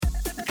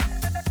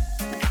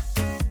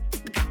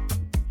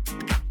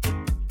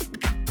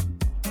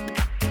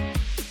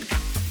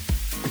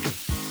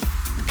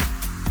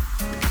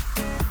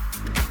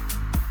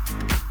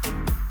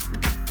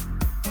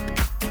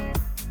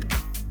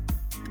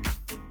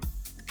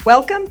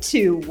Welcome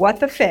to What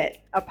the Fit,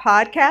 a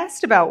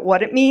podcast about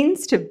what it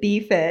means to be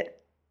fit.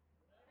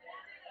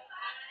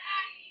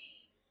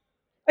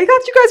 I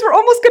thought you guys were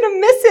almost going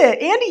to miss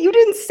it. Andy, you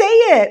didn't say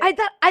it. I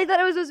thought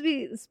it was supposed to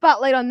be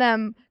spotlight on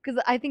them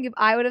because I think if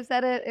I would have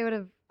said it, it would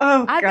have.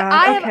 Oh, God.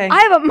 Okay. I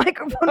have a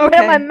microphone right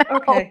in my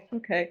mouth.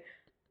 Okay.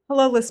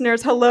 Hello,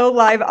 listeners. Hello,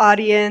 live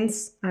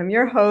audience. I'm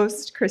your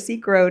host,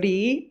 Chrissy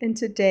Grody. And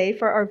today,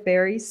 for our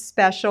very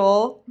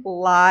special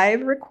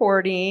live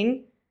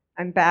recording,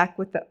 I'm back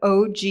with the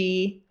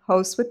OG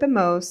host with the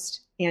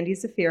most, Andy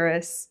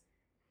Zafiris.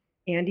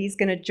 Andy's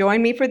going to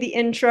join me for the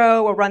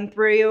intro. We'll run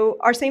through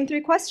our same three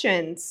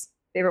questions.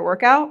 Favorite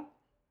workout,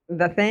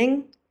 the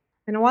thing,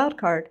 and a wild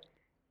card.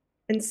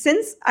 And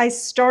since I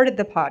started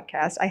the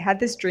podcast, I had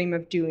this dream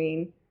of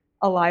doing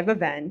a live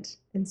event.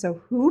 And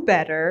so who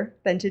better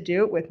than to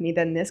do it with me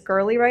than this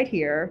girlie right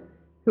here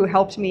who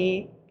helped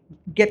me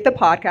get the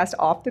podcast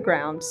off the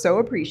ground. So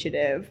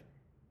appreciative.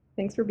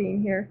 Thanks for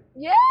being here.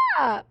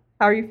 Yeah.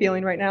 How are you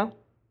feeling right now?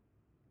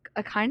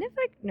 Kind of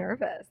like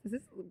nervous. This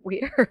is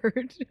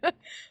weird.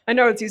 I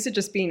know it's used to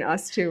just being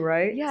us two,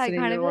 right? Yeah, I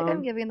kind of feel like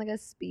I'm giving like a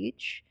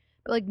speech,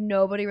 but like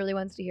nobody really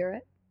wants to hear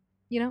it.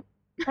 You know?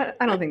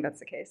 I don't think that's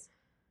the case.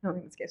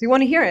 We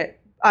want to hear it.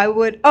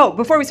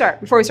 Before we start,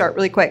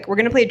 really quick, we're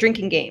going to play a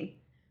drinking game.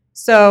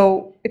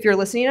 So if you're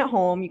listening at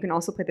home, you can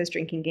also play this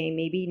drinking game.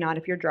 Maybe not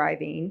if you're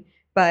driving,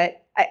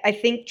 but I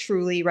think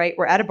truly, right?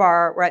 We're at a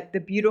bar. We're at the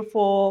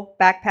beautiful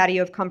back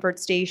patio of Comfort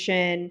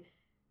Station.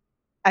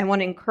 I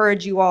want to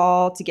encourage you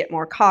all to get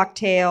more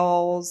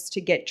cocktails, to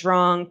get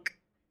drunk.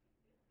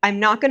 I'm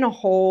not going to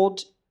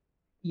hold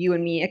you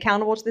and me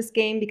accountable to this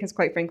game because,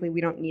 quite frankly, we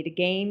don't need a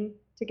game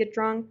to get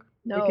drunk.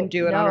 We can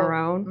do it on our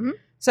own. Mm-hmm.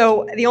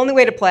 So the only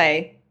way to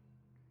play,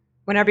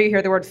 whenever you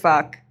hear the word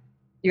fuck,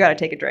 you got to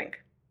take a drink.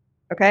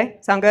 Okay?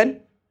 Sound good?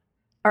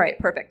 All right,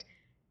 perfect.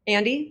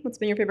 Andy, what's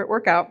been your favorite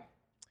workout?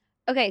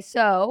 Okay,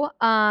 so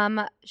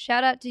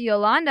shout out to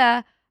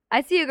Yolanda.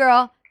 I see you,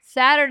 girl.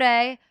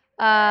 Saturday,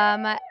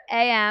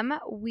 AM,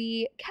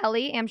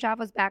 Kelly Amshoff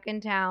was back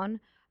in town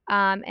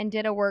and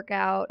did a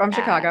workout. From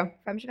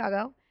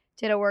Chicago.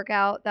 Did a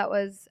workout that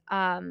was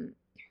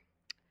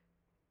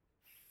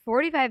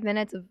 45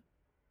 minutes of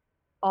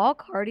all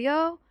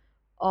cardio,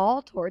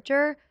 all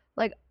torture.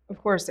 Like,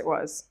 of course it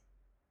was.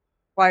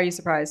 Why are you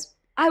surprised?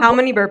 How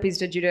many burpees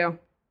did you do?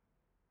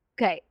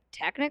 Okay,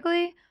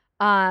 technically,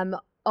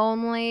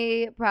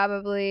 only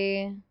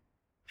probably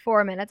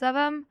 4 minutes of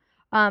them.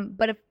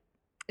 But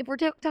if we're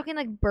talking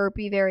like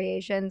burpee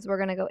variations, we're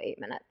gonna go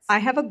 8 minutes. I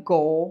have a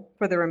goal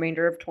for the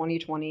remainder of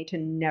 2020 to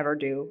never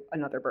do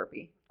another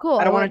burpee. Cool.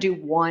 I don't want to do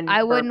one.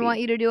 I wouldn't want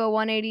you to do a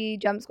 180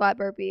 jump squat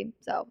burpee.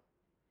 So.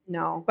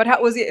 No, but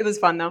how was it? It was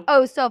fun though. Oh,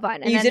 it was so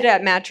fun. And you did it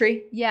at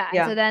Mattree?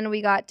 Yeah. So then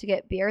we got to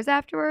get beers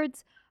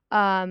afterwards, which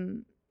I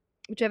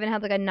haven't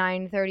had like a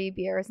 9:30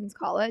 beer since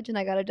college, and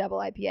I got a double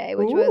IPA,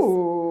 which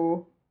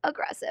was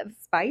aggressive.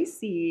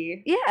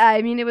 Spicy. Yeah,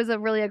 I mean, it was a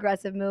really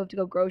aggressive move to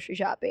go grocery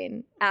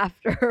shopping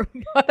after.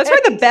 That's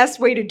probably the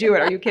best way to do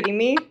it. Are you kidding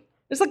me?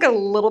 There's like a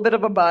little bit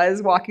of a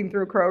buzz walking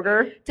through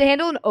Kroger. To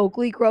handle an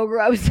Oakley Kroger,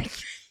 I was like,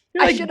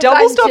 like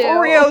double stuffed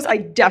Oreos, I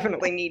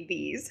definitely need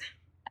these.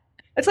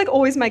 It's like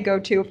always my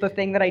go-to of the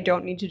thing that I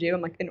don't need to do.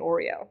 I'm like, an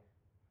Oreo.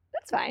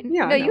 That's fine.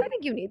 Yeah. No, I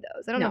think you need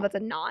those. I don't know if that's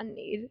a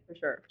non-need. For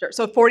sure.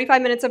 So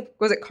 45 minutes of,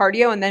 was it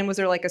cardio? And then was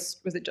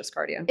it just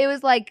cardio? It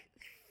was like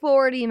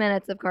 40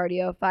 minutes of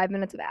cardio, 5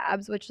 minutes of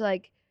abs, which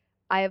like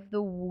I have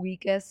the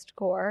weakest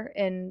core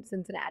in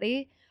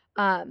Cincinnati.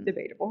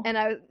 Debatable.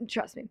 And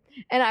trust me.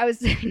 And I was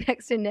sitting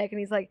next to Nick and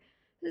he's like,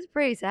 this is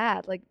pretty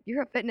sad. Like,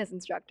 you're a fitness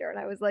instructor. And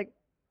I was like,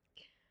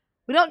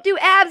 we don't do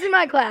abs in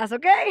my class,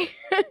 okay?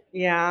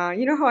 Yeah.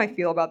 You know how I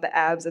feel about the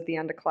abs at the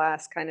end of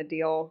class kind of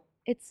deal.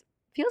 It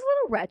feels a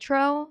little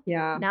retro.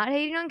 Yeah. Not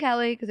hating on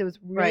Kelly because it was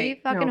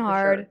really fucking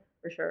hard.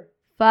 For sure.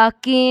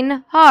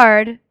 Fucking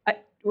hard.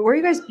 Were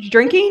you guys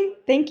drinking?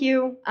 Thank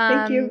you.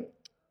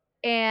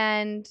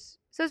 And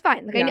so it's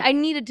fine. Like I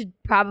needed to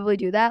probably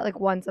do that like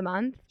once a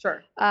month.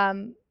 Sure.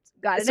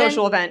 Got it.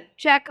 Social event.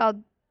 Check.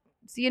 I'll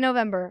see you in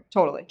November.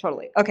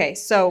 Totally. Okay.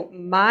 So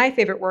my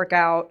favorite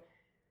workout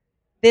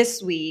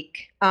this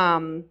week,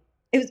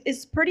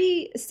 it's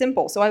pretty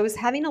simple. So I was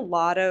having a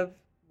lot of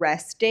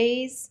rest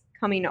days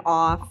coming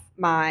off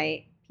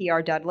my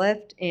PR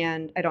deadlift,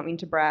 and I don't mean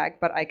to brag,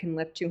 but I can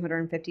lift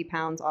 250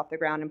 pounds off the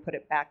ground and put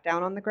it back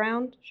down on the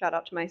ground. Shout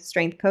out to my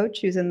strength coach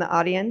who's in the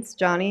audience,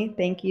 Johnny.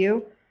 Thank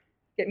you.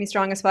 Get me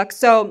strong as fuck.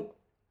 So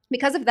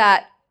because of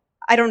that,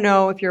 I don't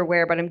know if you're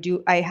aware, but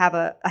I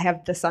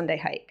have the Sunday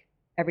hike.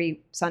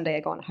 Every Sunday I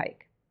go on a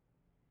hike.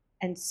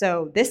 And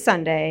so this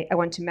Sunday, I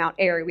went to Mount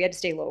Airy. We had to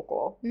stay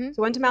local. Mm-hmm.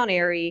 So I went to Mount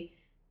Airy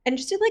and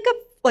just did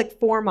like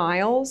 4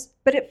 miles,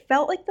 but it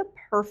felt like the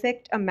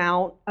perfect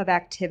amount of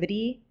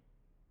activity.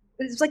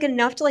 It was like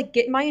enough to like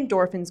get my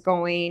endorphins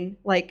going.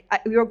 Like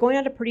we were going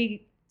at a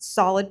pretty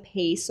solid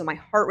pace. So my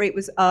heart rate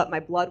was up.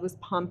 My blood was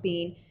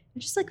pumping. It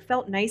just like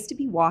felt nice to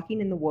be walking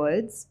in the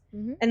woods.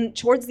 Mm-hmm. And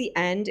towards the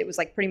end, it was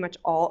like pretty much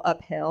all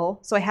uphill.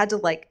 So I had to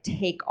like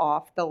take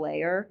off the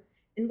layer.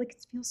 And like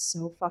it feels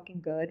so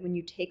fucking good when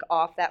you take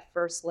off that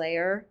first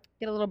layer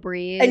Get a little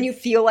breeze. and you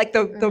feel like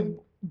the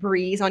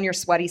breeze on your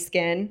sweaty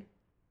skin.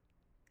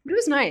 It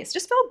was nice.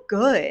 Just felt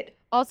good.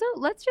 Also,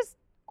 let's just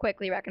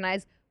quickly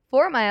recognize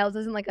 4 miles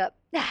isn't like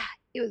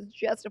it was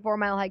just a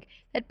 4-mile hike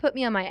that put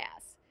me on my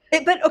ass.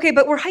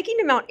 But we're hiking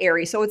to Mount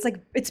Airy, so it's like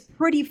it's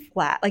pretty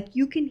flat. Like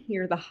you can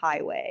hear the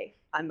highway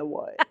on the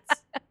woods.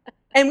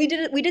 And we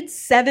did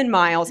 7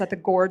 miles at the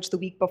gorge the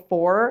week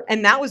before,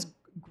 and that was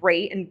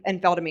great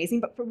and felt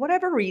amazing. But for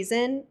whatever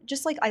reason,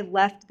 just like I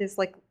left this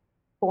like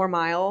 4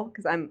 mile,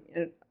 because I'm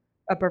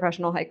a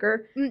professional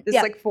hiker, this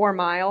like 4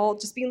 mile,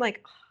 just being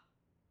like, oh,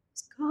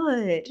 it's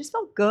good. It just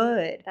felt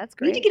good. That's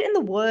We need great. to get in the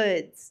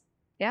woods.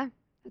 Yeah,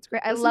 that's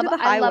great. I Listen love to the a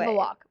highway.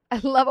 walk. I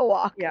love a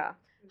walk. Yeah.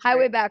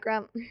 Highway Great.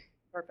 background.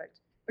 Perfect.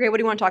 Okay, what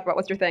do you want to talk about?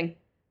 What's your thing?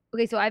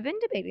 Okay, so I've been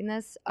debating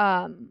this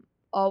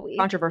all week.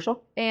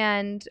 Controversial?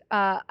 And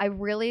I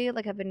really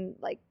like have been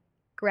like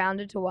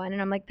grounded to one,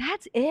 and I'm like,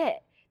 that's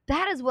it.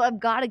 That is what I've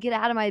got to get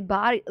out of my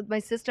body, my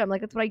system. Like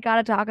that's what I got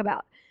to talk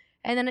about.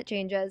 And then it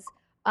changes.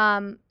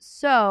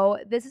 So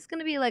this is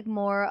gonna be like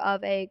more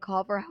of a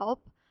call for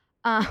help.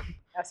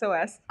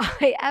 SOS.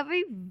 I have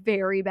a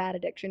very bad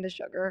addiction to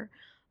sugar.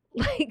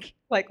 Like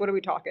Like, what are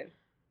we talking?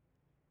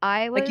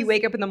 I was Like you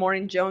wake up in the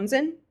morning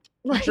jonesing,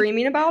 like,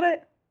 dreaming about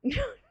it?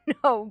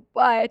 no,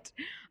 but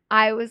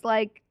I was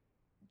like,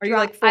 Are you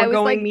like I was,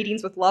 foregoing like-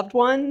 meetings with loved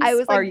ones? I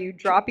was, Are like, you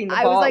dropping the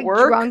I ball was at like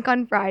work? drunk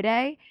on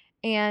Friday,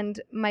 and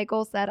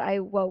Michael said I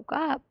woke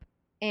up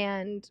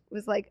and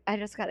was like, I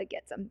just gotta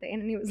get something,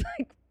 and he was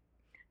like,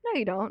 no,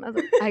 you don't. I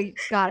was like, I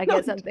gotta No,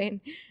 get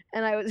something,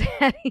 and I was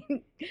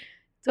heading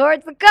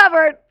towards the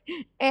cupboard,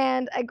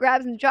 and I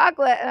grabbed some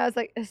chocolate, and I was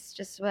like, it's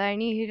just what I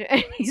need.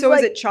 And he's So like,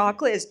 is it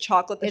chocolate? Is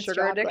chocolate the It's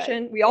sugar chocolate.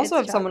 addiction? We also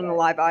It's have someone in the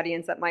chocolate. live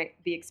audience that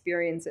might be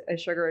experiencing a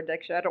sugar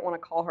addiction. I don't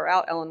want to call her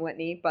out, Ellen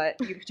Whitney, but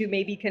you two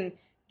maybe can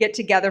get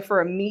together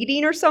for a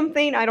meeting or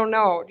something. I don't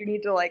know. Do you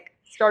need to like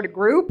start a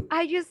group?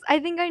 I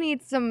think I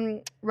need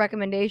some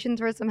recommendations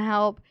for some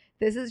help.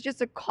 This is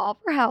just a call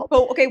for help.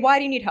 Oh, okay. Why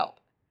do you need help?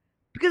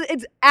 Because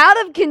it's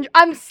out of control.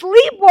 I'm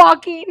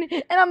sleepwalking,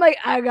 and I'm like,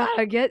 I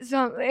gotta get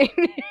something.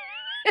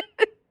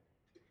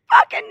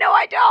 Fucking no,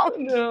 I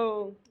don't.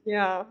 No.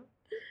 Yeah.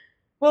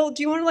 Well,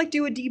 do you want to like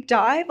do a deep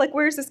dive? Like,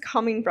 where is this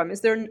coming from? Is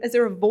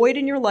there a void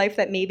in your life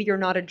that maybe you're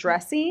not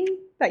addressing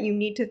that you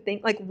need to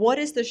think? Like, what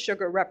does the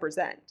sugar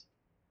represent?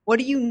 What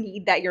do you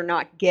need that you're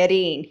not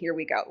getting? Here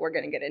we go. We're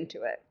gonna get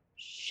into it.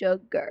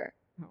 Sugar.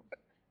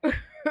 All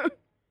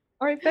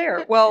right,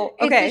 fair. Well,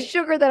 okay. It's the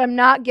sugar that I'm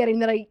not getting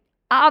that I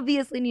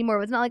obviously need more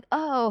of. It's not like,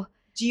 oh,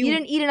 Do you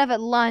didn't eat enough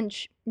at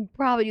lunch. You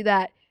probably do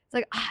that. It's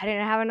like, I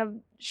didn't have enough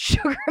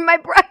sugar in my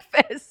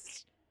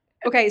breakfast.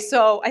 Okay,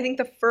 so I think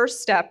the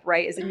first step,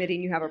 right, is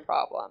admitting you have a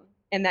problem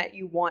and that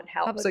you want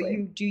help. Publicly.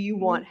 So do you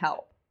want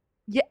help?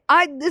 Yeah,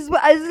 this is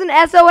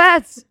an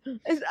SOS.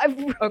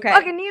 I Okay.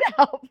 fucking need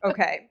help.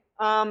 Okay.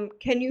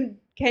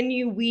 Can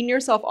you wean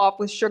yourself off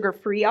with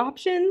sugar-free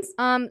options?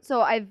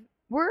 So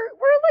we're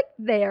like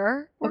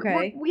there.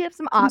 Okay. We have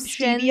some Some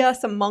options. stevia,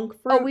 some monk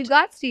fruit. Oh, we've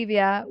got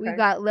stevia. Okay. We've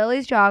got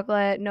Lily's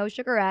chocolate, no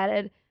sugar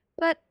added.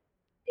 But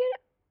you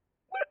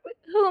know,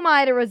 who am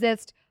I to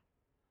resist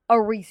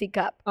a Reese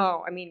cup?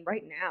 Oh, I mean,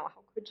 right now,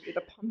 how could you?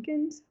 The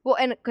pumpkins Well,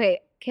 and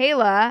okay,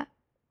 Kayla,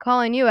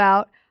 calling you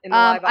out. in the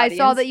live I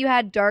saw audience? that you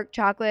had dark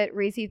chocolate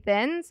Reese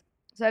Thins,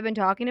 so I've been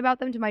talking about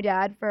them to my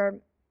dad for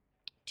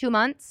 2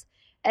 months.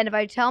 And if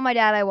I tell my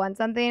dad I want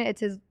something,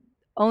 it's his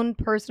own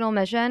personal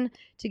mission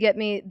to get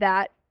me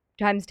that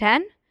times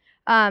 10.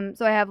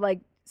 So I have like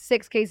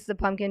 6 cases of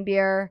pumpkin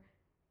beer,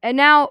 and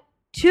now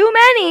too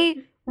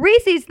many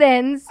Reese's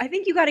Thins. I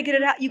think you got to get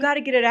it out. You got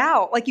to get it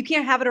out. Like you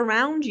can't have it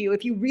around you.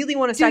 If you really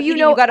want to stop you eating,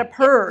 know- you got to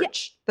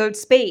purge the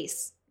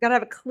space. You got to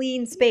have a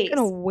clean space. I'm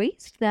gonna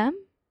waste them.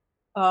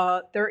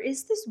 There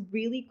is this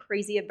really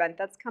crazy event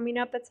that's coming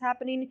up that's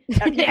happening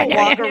that people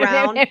walk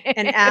around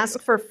and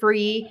ask for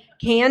free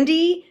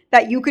candy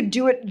that you could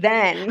do it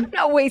then. I'm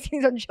not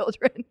wasting on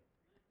children.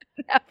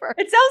 Never.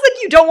 It sounds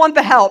like you don't want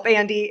the help,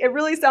 Andy. It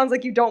really sounds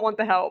like you don't want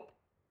the help.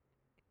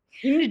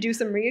 You need to do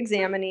some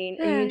re-examining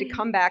and you need to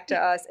come back to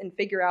us and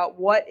figure out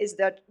what is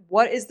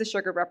the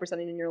sugar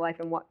representing in your life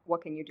and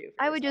what can you do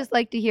for I would yourself. just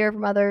like to hear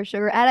from other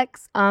sugar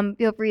addicts.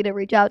 Feel free to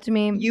reach out to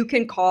me. You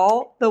can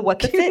call the What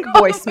the You Fit can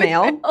call the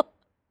voicemail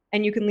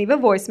and you can leave a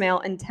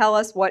voicemail and tell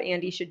us what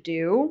Andy should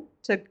do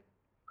to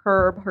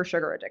curb her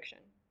sugar addiction.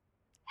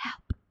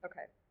 Help.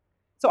 Okay.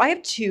 So I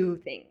have 2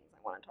 things I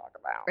want to talk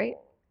about. Great.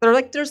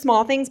 They're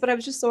small things, but I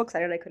was just so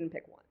excited I couldn't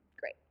pick one.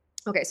 Great.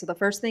 Okay, so the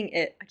first thing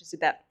I just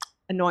did that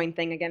annoying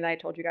thing again that I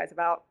told you guys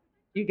about.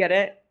 You get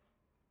it?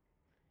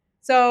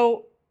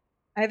 So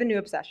I have a new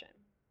obsession.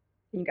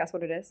 Can you guess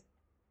what it is?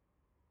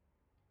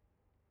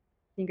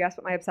 Can you guess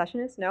what my obsession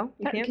is? No?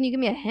 You can't? Can you give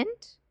me a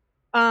hint?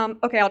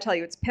 Okay, I'll tell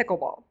you. It's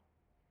pickleball.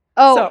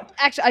 Oh, So-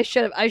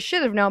 actually, I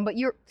should have known, but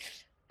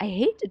I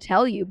hate to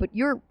tell you, but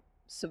you're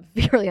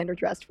severely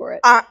underdressed for it.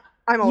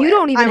 I'm aware. You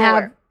don't even I'm have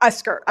aware. A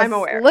skirt. I'm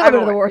aware. A little I'm bit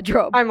of the aware.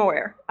 wardrobe. I'm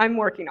aware. I'm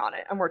working on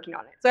it. So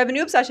I have a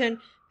new obsession,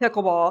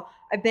 pickleball.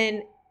 I've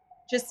been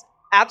just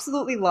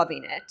absolutely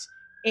loving it.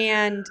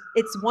 And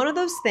it's one of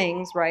those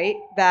things, right,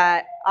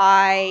 that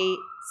I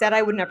said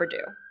I would never do.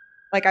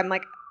 Like, I'm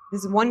like,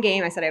 this is one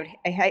game I said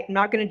I'm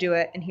not going to do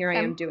it, and here I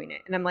am doing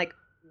it. And I'm like,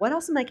 what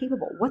else am I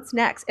capable? What's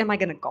next? Am I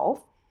going to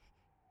golf?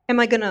 Am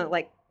I going to,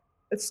 like,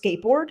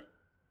 skateboard?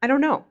 I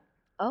don't know.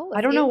 Oh,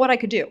 I don't know what I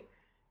could do.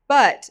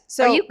 But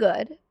so are you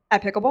good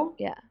at pickleball?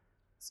 Yeah.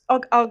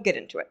 I'll get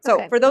into it.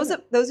 So for those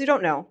who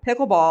don't know,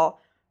 pickleball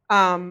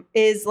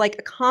is like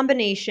a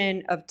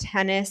combination of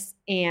tennis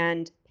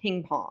and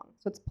ping pong.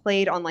 So it's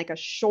played on like a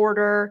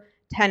shorter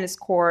tennis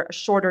court, a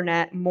shorter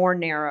net, more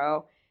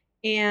narrow,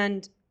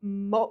 and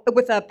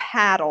with a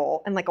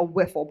paddle and like a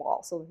wiffle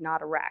ball, so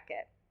not a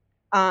racket.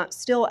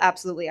 Still,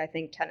 absolutely, I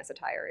think tennis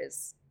attire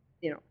is,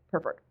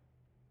 preferred.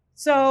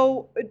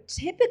 So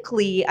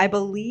typically, I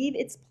believe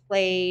it's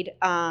played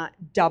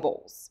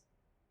doubles.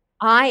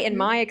 In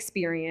my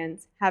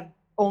experience, have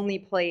only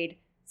played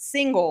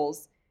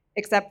singles,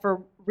 except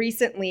for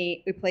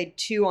recently we played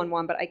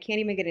 2-on-1, but I can't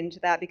even get into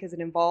that because it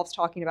involves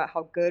talking about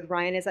how good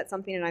Ryan is at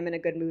something, and I'm in a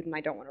good mood and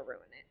I don't want to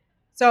ruin it.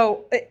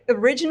 So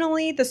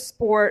originally, the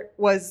sport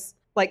was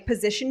like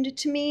positioned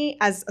to me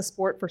as a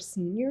sport for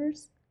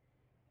seniors,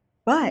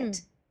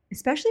 but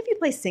especially if you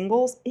play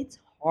singles, it's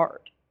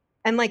hard.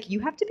 And like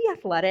you have to be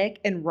athletic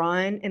and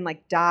run and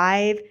like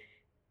dive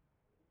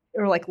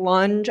or like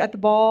lunge at the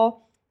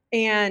ball.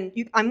 And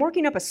I'm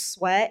working up a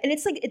sweat, and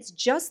it's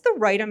just the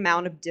right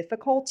amount of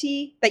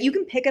difficulty that you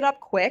can pick it up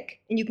quick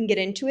and you can get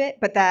into it,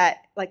 but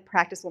that like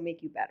practice will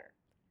make you better.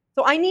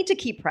 So I need to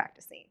keep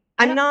practicing.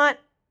 I'm not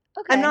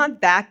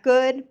that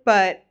good,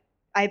 but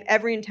I have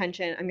every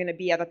intention. I'm going to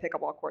be at the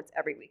pickleball courts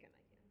every weekend.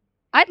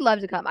 I'd love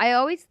to come. I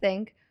always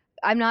think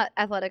I'm not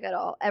athletic at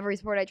all. Every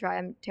sport I try,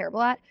 I'm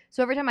terrible at.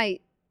 So every time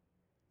I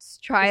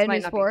try a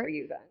new sport,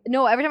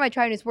 every time I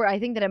try a new sport, I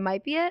think that it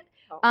might be it.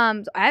 So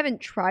I haven't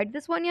tried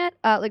this one yet.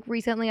 Like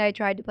recently, I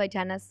tried to play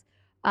tennis.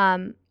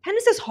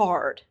 Tennis is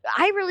hard.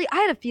 I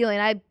had a feeling.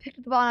 I picked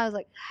up the ball and I was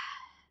like,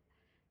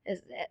 "This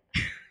is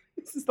it.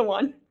 This is the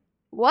one."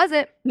 Was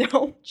it?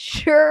 No,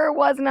 sure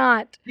was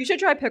not. You should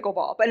try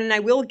pickleball, and I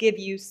will give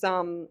you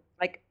some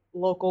like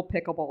local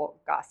pickleball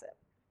gossip.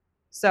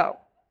 So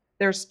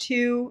there's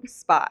 2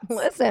 spots.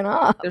 Listen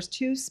up. There's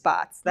 2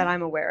 spots that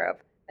I'm aware of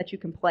that you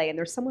can play, and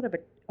there's somewhat of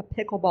a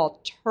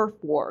pickleball turf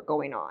war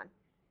going on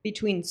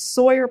between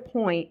Sawyer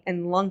Point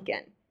and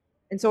Lunken.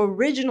 And so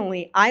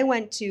originally I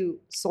went to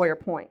Sawyer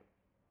Point.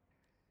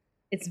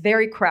 It's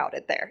very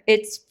crowded there.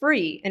 It's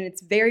free and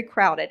it's very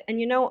crowded. And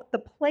the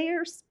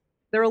players,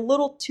 they're a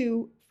little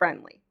too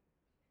friendly.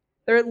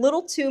 They're a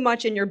little too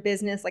much in your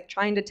business, like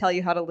trying to tell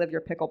you how to live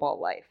your pickleball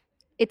life.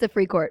 It's a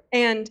free court.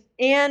 And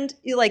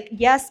like,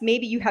 yes,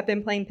 maybe you have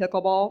been playing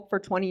pickleball for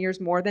 20 years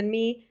more than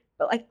me,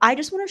 but like I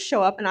just want to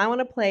show up and I want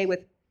to play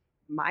with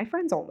my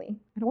friends only.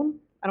 I don't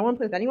want to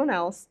play with anyone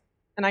else.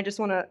 And I just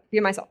want to be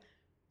myself.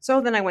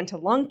 So then I went to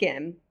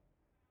Lunken,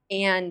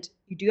 and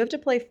you do have to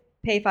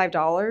pay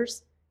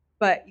 $5,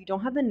 but you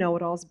don't have the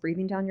know-it-alls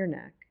breathing down your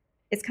neck.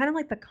 It's kind of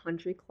like the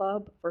country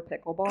club for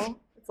pickleball.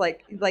 It's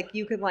like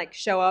you can like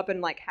show up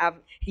and like have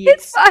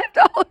it's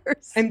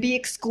 $5 and be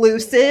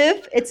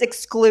exclusive. It's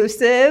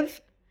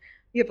exclusive.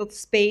 You have a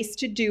space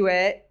to do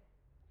it.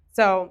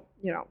 So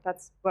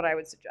that's what I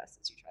would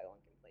suggest is you try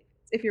Lunken Play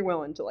if you're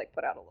willing to like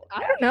put out a little.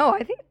 I don't know.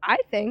 I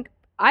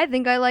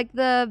think I like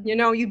the.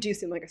 You do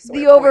seem like a Sawyer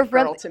the over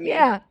girl to me.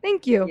 Yeah,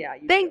 thank you. Yeah,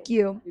 thank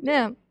you.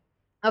 Yeah.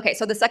 Okay,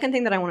 so the second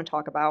thing that I want to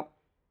talk about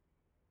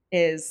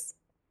is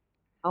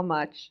how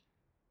much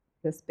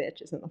this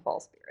bitch is in the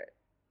fall spirit.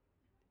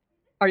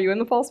 Are you in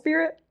the fall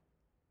spirit?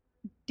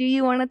 Do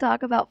you want to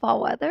talk about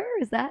fall weather?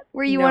 Is that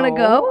where you want to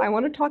go? I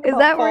want to talk about. Is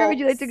that where would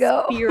you like to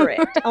go? Spirit.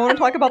 I want to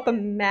talk about the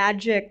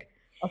magic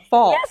of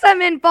fall. Yes,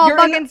 I'm in fall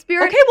fucking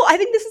spirit. Okay, well, I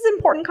think this is an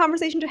important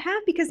conversation to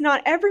have because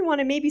not everyone,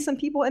 and maybe some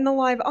people in the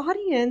live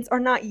audience, are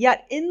not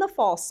yet in the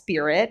fall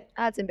spirit.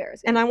 That's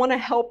embarrassing. And I want to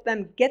help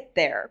them get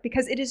there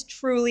because it is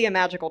truly a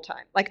magical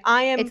time. Like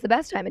It's the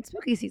best time. It's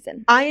spooky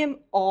season. I am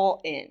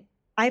all in.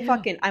 I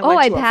passed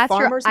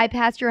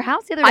your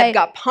house the other day. I've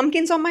got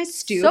pumpkins on my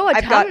stoop. So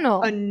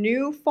autumnal. I've got a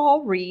new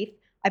fall wreath.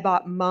 I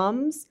bought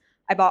mums.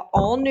 I bought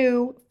all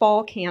new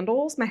fall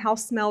candles. My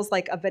house smells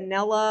like a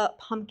vanilla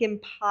pumpkin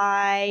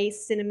pie,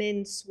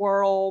 cinnamon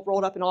swirl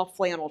rolled up in all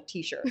flannel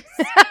t-shirts.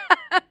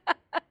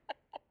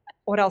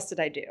 What else did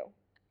I do?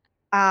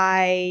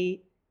 I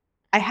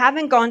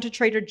haven't gone to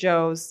Trader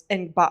Joe's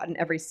and bought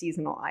every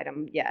seasonal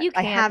item yet. You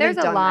can't. I haven't There's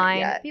a done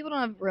line. That yet. People don't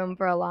have room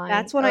for a line.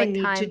 That's what I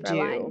need to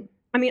do.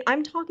 I mean,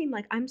 I'm talking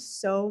like I'm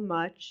so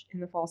much in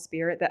the fall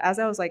spirit that as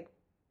I was like,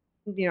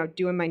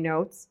 doing my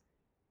notes,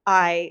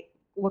 I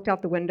looked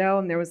out the window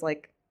and there was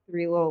like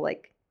 3 little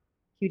like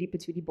cutie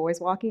patootie boys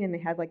walking, and they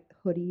had like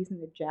hoodies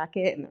and a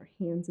jacket and their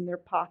hands in their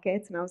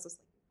pockets, and I was just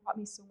like, it brought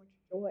me so much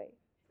joy. Like,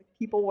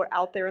 people were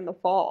out there in the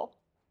fall.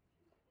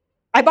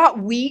 I bought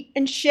wheat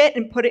and shit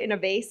and put it in a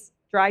vase,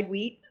 dried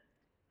wheat.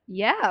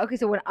 Yeah. Okay.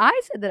 So when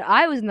I said that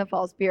I was in the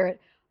fall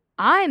spirit,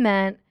 I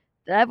meant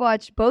that I've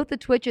watched both the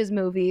Twitches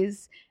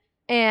movies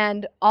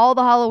and all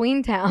the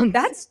Halloween towns.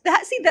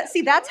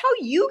 See, that's how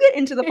you get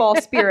into the fall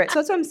spirit. So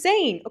that's what I'm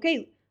saying.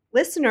 Okay,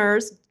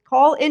 listeners,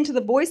 call into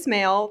the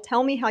voicemail,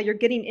 tell me how you're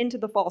getting into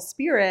the fall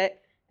spirit,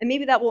 and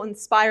maybe that will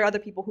inspire other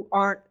people who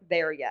aren't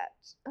there yet.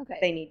 Okay.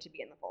 They need to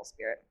be in the fall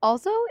spirit.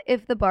 Also,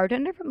 if the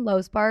bartender from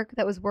Low Spark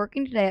that was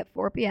working today at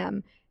 4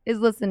 p.m. is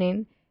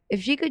listening,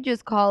 if she could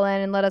just call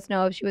in and let us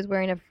know if she was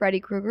wearing a Freddy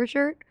Krueger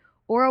shirt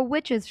or a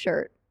witch's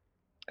shirt.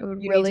 I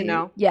would You really need to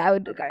know? Yeah, I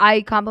would. Okay.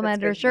 I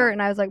complimented That's her good to shirt know.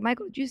 and I was like,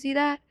 Michael, did you see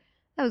that?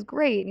 That was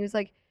great. And he was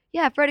like,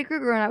 yeah, Freddy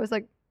Krueger. And I was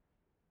like,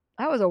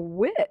 that was a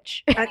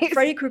witch.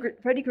 Freddy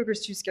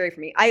Krueger's too scary for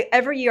me.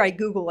 Every year I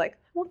Google like,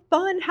 what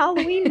fun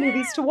Halloween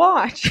movies to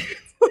watch.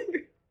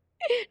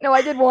 No,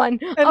 I did one.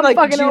 And I'm like,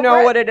 fucking do you over know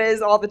it. what it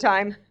is all the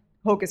time?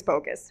 Hocus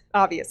Pocus,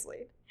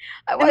 obviously.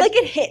 I And watched like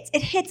it hits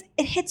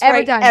every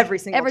right time. every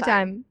single Every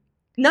time. time.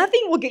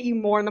 Nothing will get you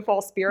more in the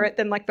fall spirit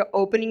than like the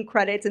opening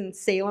credits in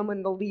Salem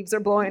when the leaves are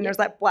blowing and there's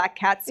that black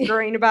cat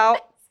scurrying about.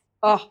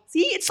 Oh,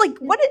 see, it's like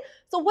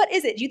so what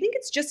is it? Do you think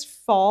it's just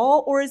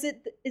fall, or is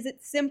it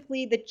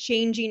simply the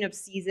changing of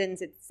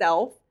seasons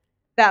itself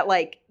that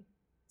like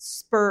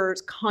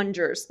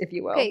conjures, if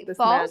you will, Okay, this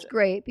fall's magic?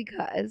 great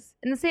because,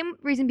 and the same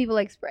reason people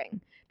like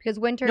spring, because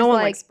winter's No one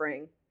like, likes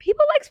spring.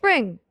 people like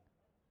spring.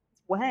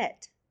 It's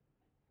wet.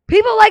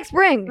 People like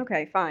spring.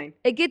 Okay, fine.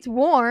 It gets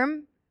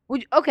warm.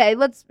 Okay,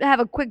 let's have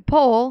a quick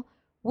poll.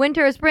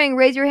 Winter or spring?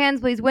 Raise your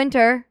hands, please.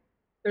 Winter.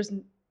 There's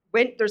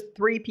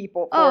 3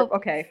 people. Oh,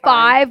 okay,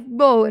 fine. 5.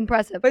 Whoa,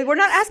 impressive. But we're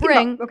not asking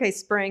Spring. about, okay,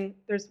 spring.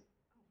 There's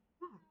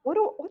what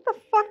the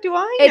fuck do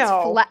I It's,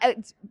 know?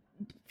 it's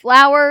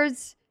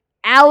flowers,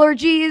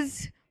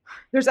 allergies,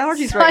 There's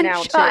allergies right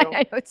now sunshine. too.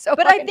 I know it's so.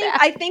 But fucking bad.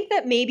 I think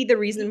that maybe the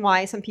reason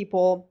why some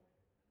people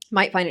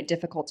might find it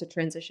difficult to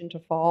transition to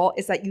fall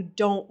is that you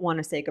don't want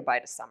to say goodbye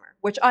to summer,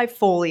 which I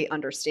fully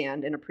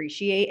understand and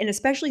appreciate. And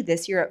especially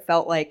this year, it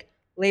felt like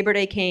Labor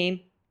Day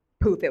came,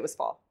 poof, it was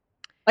fall,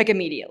 like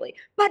immediately.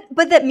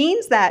 But that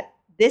means that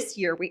this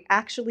year we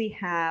actually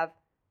have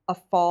a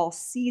fall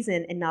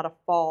season and not a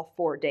fall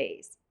 4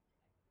 days,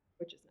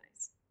 which is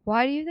nice.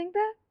 Why do you think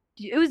that?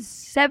 It was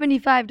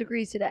 75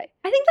 degrees today.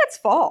 I think that's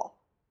fall.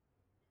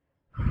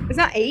 It's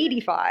not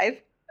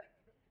 85.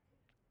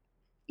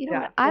 You know Yeah,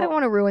 what? I don't well-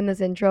 want to ruin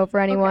this intro for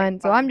anyone,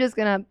 so fine. I'm just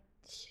gonna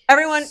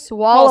Everyone,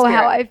 swallow fall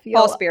how spirit. I feel.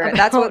 Fall spirit.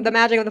 That's what about- the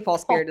magic of the fall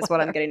spirit is.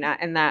 What I'm getting at,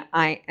 and that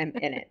I am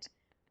in it.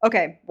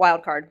 Okay,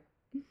 wild card.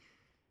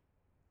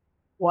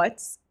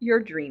 What's your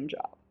dream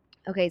job?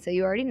 Okay, so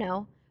you already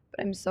know,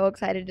 but I'm so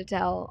excited to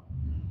tell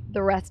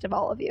the rest of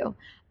all of you.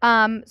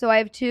 So I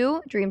have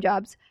 2 dream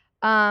jobs.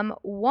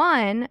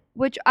 One,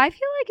 which I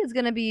feel like is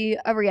gonna be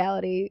a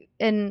reality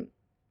in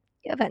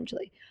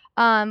eventually.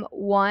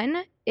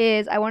 One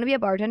is I want to be a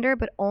bartender,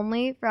 but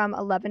only from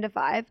 11 to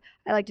 5.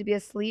 I like to be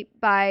asleep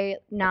by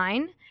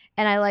 9,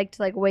 and I like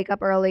to like wake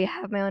up early,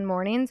 have my own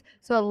mornings.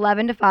 So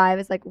 11 to 5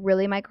 is like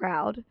really my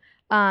crowd.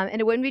 And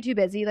it wouldn't be too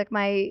busy. Like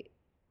my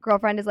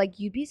girlfriend is like,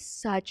 you'd be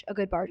such a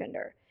good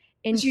bartender.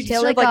 You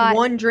Until serve it got, like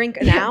 1 drink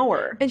an Yeah.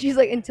 hour. and she's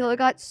like, until it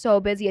got so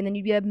busy, and then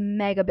you'd be a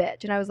mega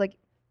bitch. And I was like,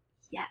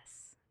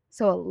 yes.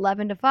 So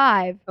 11 to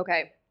 5.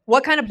 Okay,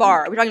 what kind of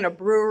bar? Are we talking a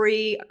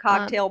brewery, a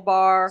cocktail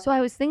bar? So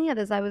I was thinking of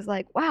this. I was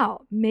like,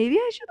 wow, maybe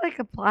I should like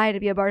apply to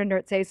be a bartender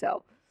at Say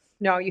So.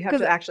 No, you have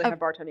 'cause to actually I've- have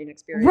bartending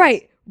experience.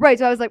 Right.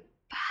 So I was like,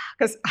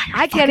 Because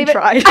I can't even.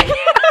 tried.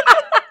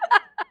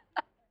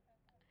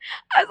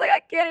 I was like, I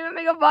can't even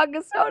make a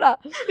vodka soda.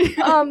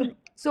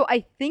 So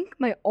I think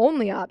my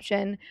only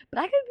option, but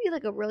I could be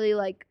like a really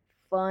like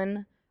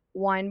fun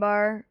wine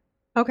bar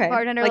Okay,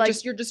 bartender. like Like,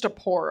 just you're just a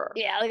pourer.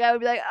 yeah, like I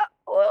would be like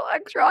a little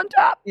extra on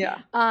top. Yeah.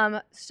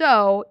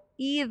 So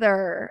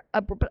either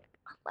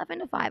 11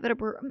 to 5 at a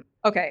brew.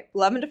 Okay,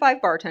 11 to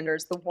 5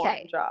 bartenders, the one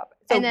Okay. job.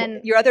 So And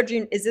then- your other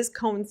dream, is this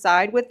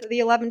coincide with the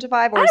 11 to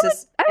 5, or I is would-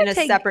 this I would in a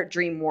take- separate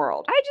dream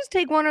world? I just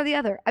take one or the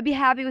other. I'd be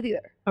happy with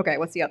either. Okay,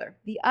 what's the other?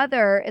 The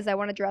other is I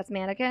want to dress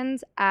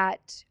mannequins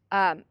at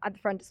the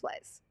front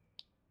displays.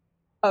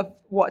 Of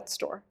what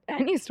store?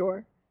 Any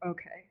store.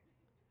 Okay.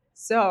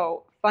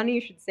 So, funny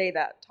you should say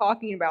that.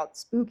 Talking about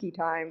spooky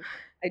time,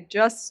 I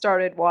just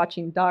started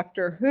watching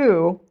Doctor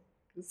Who,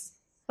 'cause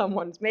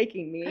someone's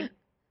making me.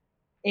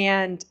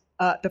 And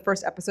the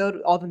first episode,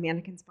 all the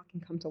mannequins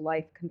fucking come to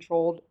life,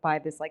 controlled by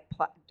this like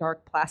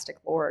dark plastic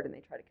lord, and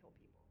they try to kill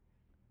people.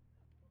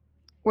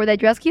 Were they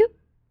dressed cute?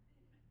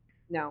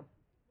 No.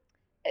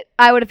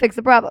 I would have fixed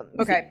the problem.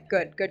 Okay,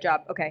 good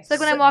job. Okay. It's like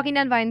when I'm walking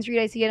down Vine Street,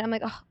 I see it, I'm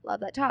like, oh, love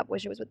that top.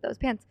 Wish it was with those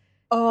pants.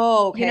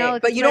 Oh, okay. You know,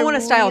 like, but it's you don't my want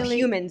to style really-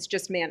 humans,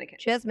 just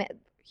mannequins. Just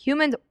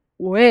humans,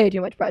 way too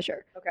much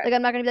pressure. Okay. Like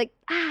I'm not gonna be like,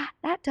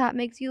 that top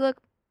makes you look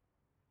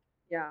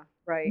Yeah,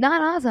 right.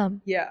 not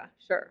awesome. Yeah,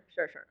 sure.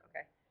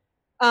 Okay.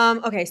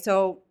 Okay,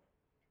 so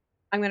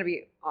I'm gonna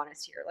be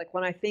honest here. Like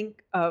when I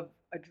think of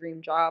a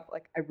dream job,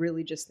 like I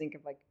really just think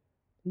of like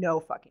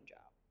no fucking job.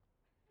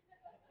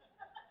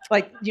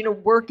 Like,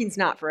 working's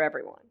not for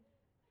everyone.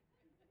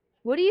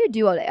 What do you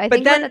do all day? I But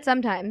think about then- that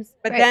sometimes.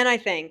 But right? then I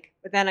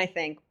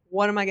think,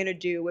 what am I gonna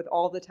do with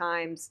all the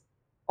time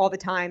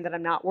that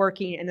I'm not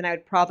working? And then I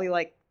would probably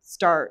like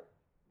start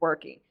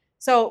working.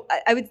 So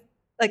I would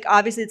like,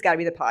 obviously it's gotta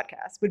be the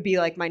podcast would be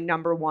like my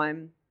number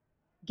one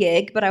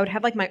gig, but I would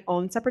have like my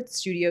own separate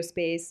studio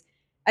space.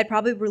 I'd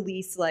probably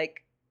release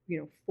like,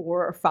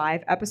 4 or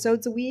 5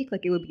 episodes a week.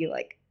 Like it would be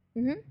like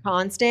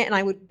constant, and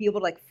I would be able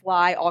to like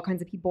fly all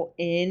kinds of people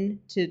in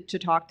to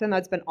talk to them.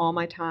 I'd spend all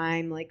my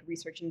time like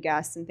researching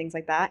guests and things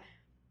like that.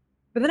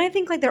 But then I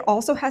think like there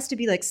also has to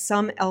be like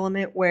some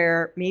element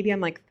where maybe I'm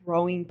like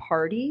throwing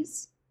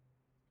parties.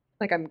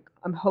 Like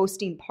I'm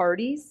hosting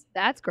parties.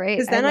 That's great.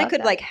 Because then I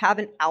could that. like have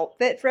an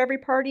outfit for every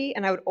party,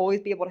 and I would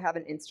always be able to have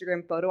an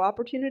Instagram photo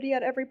opportunity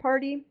at every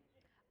party.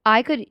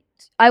 I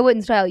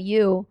wouldn't style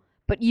you,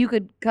 but you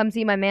could come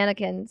see my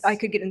mannequins. I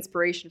could get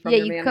inspiration from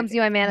your mannequins. You could come see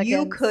my mannequins.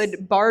 You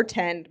could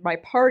bartend my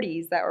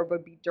parties that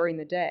would be during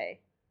the day.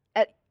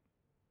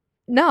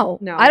 No.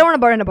 I don't want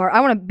to bartend a bar.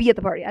 I want to be at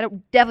the party. I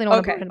definitely don't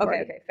want to bartend a party.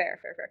 Okay, fair.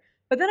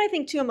 But then I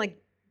think too, I'm like,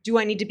 do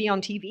I need to be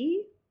on TV?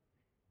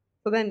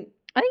 So then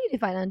I think you do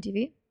fine on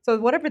TV. So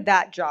whatever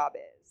that job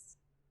is.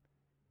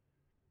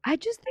 I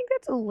just think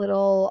that's a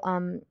little,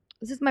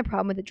 this is my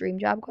problem with the dream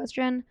job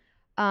question.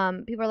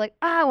 People are like,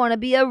 I want to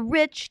be a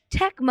rich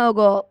tech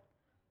mogul.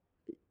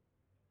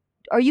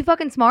 Are you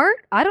fucking smart?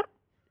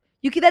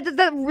 It's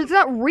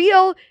not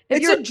real.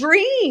 It's a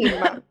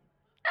dream.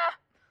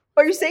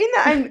 Are you saying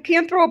that I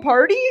can't throw a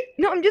party?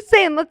 No, I'm just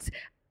saying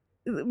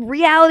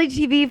reality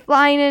TV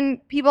flying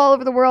in people all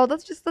over the world.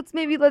 Let's just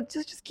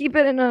keep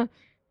it in a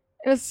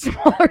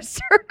smaller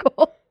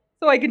circle.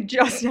 So I can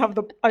just have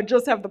the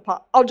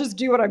pot. I'll just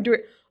do what I'm doing.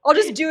 I'll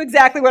just do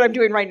exactly what I'm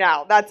doing right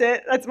now. That's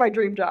it. That's my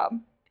dream job.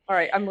 All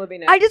right, I'm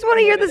living it. I just want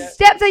to hear the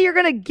steps that you're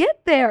gonna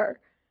get there.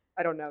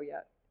 I don't know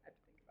yet. I have to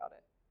think about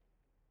it.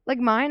 Like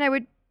mine,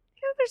 there's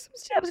some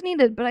steps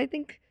needed, but I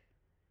think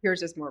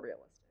yours is more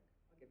realistic.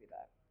 I'll give you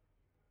that.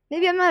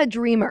 Maybe I'm not a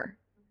dreamer.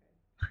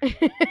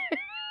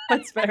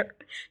 That's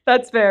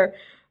fair.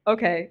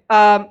 Okay.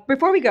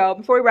 Before we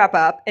wrap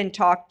up and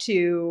talk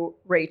to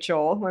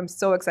Rachel, who I'm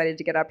so excited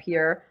to get up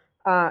here.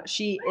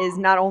 She is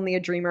not only a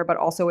dreamer, but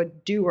also a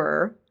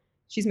doer.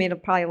 She's made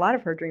probably a lot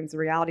of her dreams a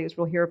reality, which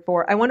we'll hear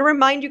for. I want to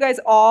remind you guys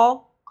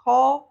all,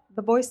 call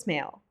the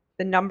voicemail.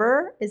 The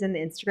number is in the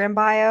Instagram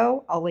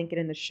bio. I'll link it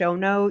in the show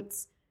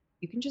notes.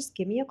 You can just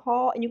give me a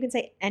call and you can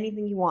say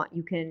anything you want.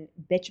 You can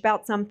bitch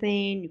about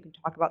something. You can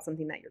talk about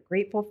something that you're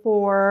grateful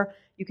for.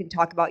 You can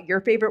talk about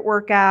your favorite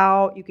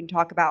workout. You can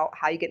talk about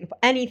how you get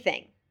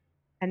anything.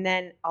 And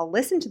then I'll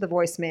listen to the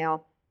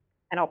voicemail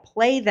and I'll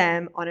play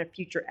them on a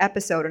future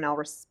episode and I'll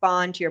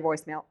respond to your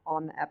voicemail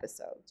on the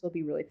episode. So it'll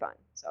be really fun.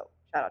 So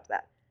shout out to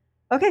that.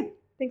 Okay.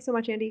 Thanks so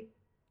much, Andy.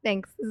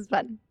 Thanks. This is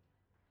fun.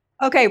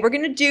 Okay, we're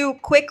going to do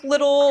quick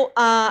little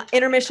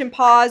intermission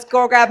pause,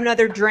 go grab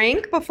another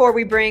drink before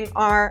we bring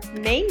our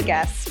main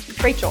guest,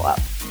 Rachel, up.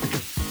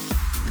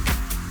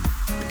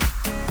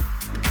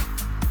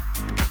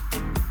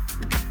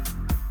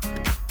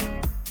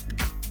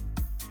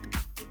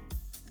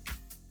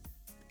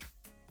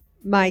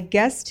 My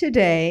guest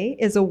today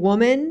is a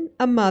woman,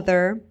 a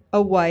mother,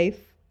 a wife,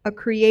 a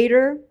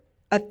creator,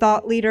 a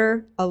thought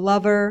leader, a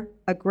lover,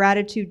 a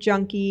gratitude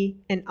junkie,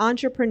 an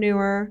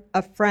entrepreneur,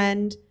 a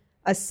friend,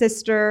 a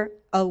sister,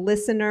 a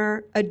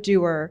listener, a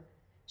doer.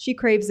 She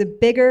craves a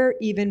bigger,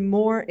 even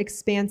more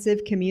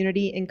expansive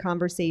community and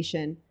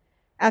conversation.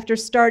 After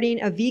starting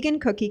a vegan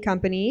cookie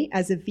company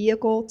as a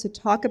vehicle to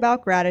talk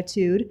about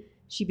gratitude,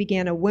 she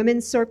began a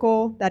women's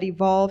circle that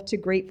evolved to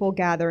Grateful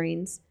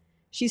Gatherings.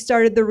 She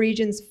started the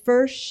region's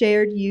first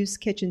shared use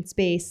kitchen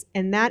space,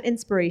 and that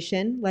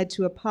inspiration led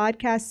to a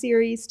podcast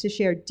series to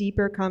share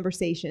deeper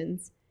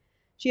conversations.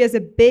 She has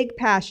a big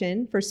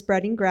passion for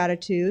spreading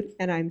gratitude,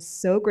 and I'm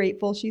so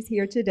grateful she's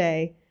here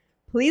today.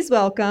 Please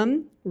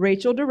welcome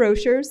Rachel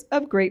DeRochers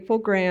of Grateful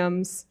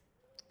Grams.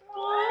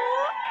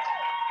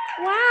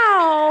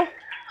 Wow.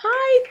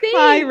 Hi, thanks.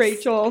 Hi,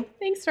 Rachel.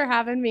 Thanks for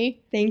having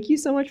me. Thank you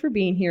so much for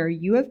being here.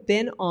 You have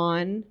been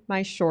on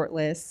my short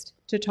list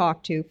to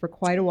talk to for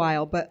quite a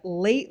while, but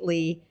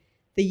lately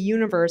the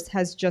universe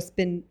has just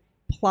been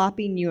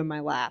plopping you in my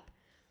lap.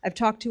 I've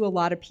talked to a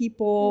lot of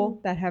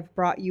people that have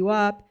brought you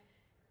up.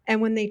 And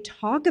when they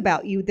talk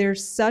about you,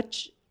 there's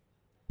such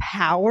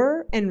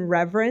power and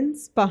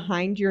reverence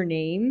behind your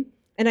name.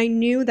 And I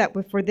knew that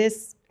for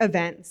this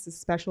event, this is a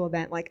special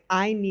event, like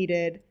I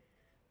needed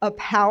a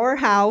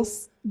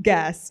powerhouse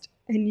guest.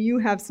 And you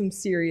have some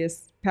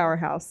serious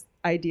powerhouse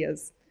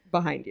ideas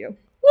behind you.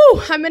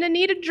 Woo, I'm going to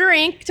need a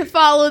drink to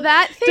follow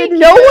that. Did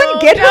no one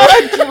get her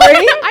a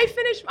drink? I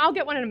finished. I'll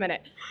get one in a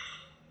minute.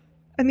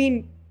 I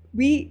mean,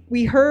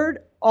 we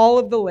heard all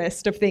of the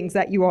list of things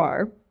that you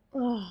are.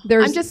 Oh,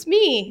 I'm just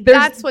me.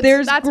 That's why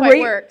it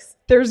works.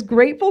 There's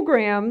Grateful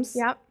Grams,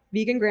 yep.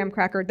 Vegan graham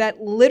cracker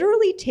that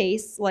literally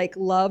tastes like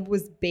love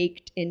was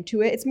baked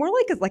into it. It's more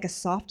like a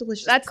soft,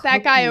 delicious That's cookie.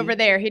 That guy over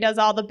there. He does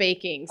all the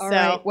baking. All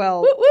right.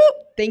 Well,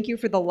 thank you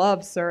for the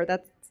love, sir.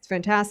 That's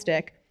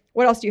fantastic.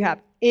 What else do you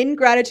have? In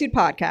Gratitude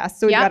Podcast.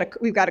 So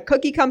we've got a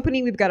cookie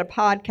company. We've got a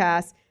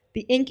podcast.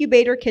 The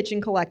Incubator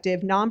Kitchen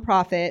Collective,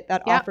 nonprofit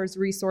that offers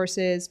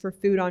resources for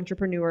food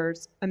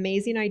entrepreneurs.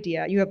 Amazing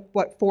idea. You have,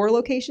 4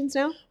 locations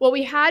now? Well,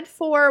 we had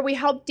 4. We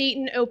helped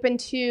Dayton open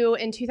 2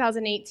 in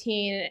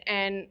 2018,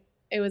 and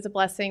it was a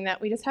blessing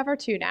that we just have our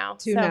 2 now.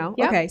 2 now.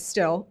 Yep. Okay,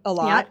 still a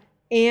lot. Yep.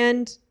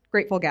 And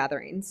Grateful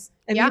Gatherings.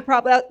 And Yeah. you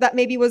probably that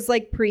maybe was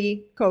like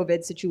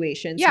pre-COVID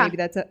situation. So Yeah. maybe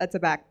that's a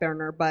back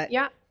burner, but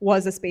Yeah.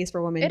 was a space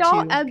for women It to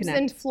all ebbs connect.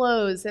 and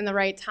flows in the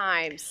right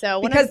time. So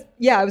when Because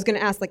I was going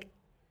to ask, like,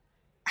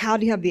 how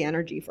do you have the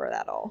energy for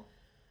that all?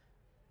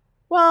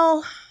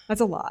 well, That's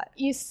a lot.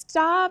 you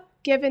stop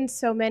giving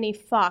so many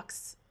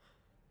fucks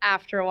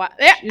after a while.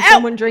 Is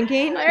someone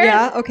drinking? There.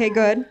 Yeah. Okay.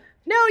 Good.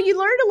 No, you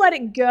learn to let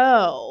it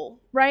go,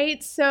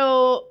 right?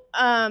 So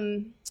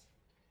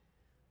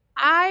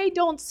I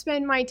don't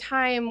spend my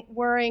time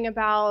worrying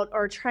about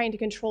or trying to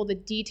control the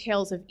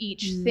details of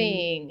each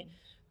thing.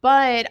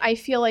 But I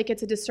feel like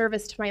it's a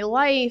disservice to my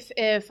life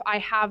if I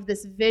have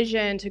this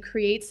vision to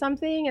create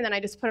something and then I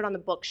just put it on the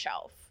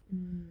bookshelf,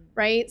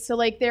 right? So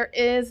like there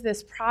is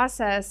this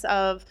process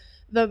of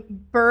the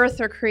birth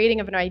or creating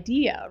of an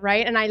idea,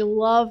 right? And I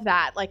love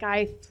that. Like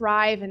I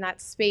thrive in that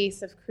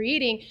space of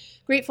creating.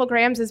 Grateful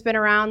Grams has been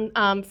around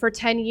for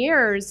 10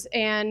 years,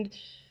 and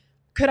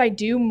could I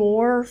do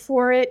more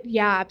for it?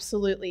 Yeah,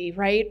 absolutely,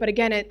 right? But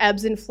again, it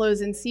ebbs and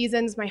flows in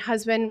seasons. My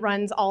husband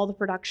runs all the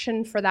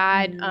production for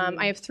that.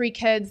 I have 3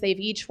 kids. They've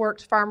each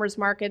worked farmers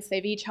markets.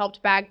 They've each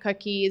helped bag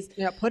cookies.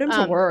 Yeah. Put them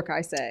to work, I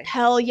say.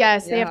 Hell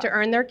yes, they have Yeah. to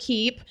earn their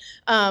keep.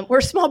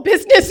 We're small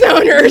business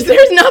owners.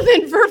 There's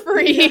nothing for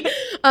free.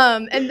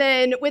 And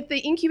then with the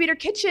Incubator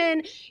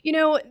Kitchen, you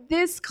know,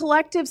 this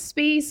collective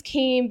space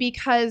came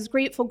because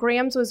Grateful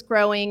Grams was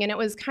growing, and it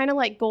was kind of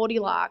like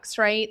Goldilocks,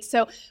 right?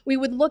 So we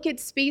would look at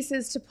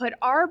spaces to put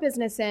our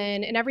business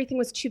in, and everything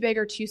was too big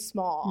or too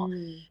small.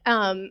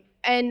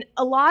 And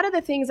a lot of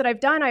the things that I've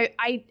done,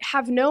 I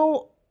have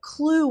no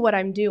clue what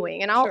I'm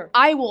doing, and Sure.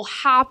 I will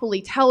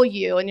happily tell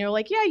you. And you're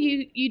like, yeah,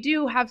 you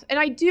do have, and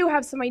I do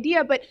have some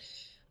idea, but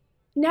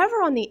never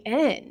on the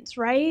end,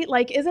 right?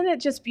 Like, isn't it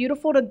just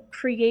beautiful to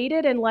create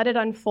it and let it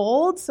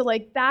unfold? So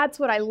like, that's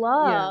what I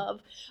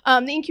love.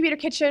 The Incubator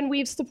Kitchen,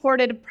 we've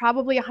supported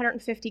probably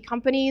 150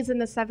 companies in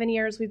the 7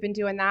 years we've been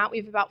doing that. We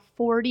have about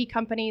 40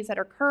 companies that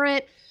are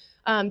current.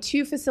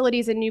 2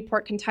 facilities in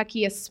Newport,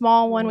 Kentucky, a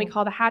small one we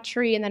call the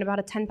Hatchery, and then about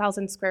a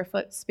 10,000 square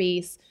foot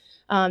space.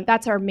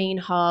 That's our main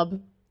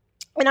hub.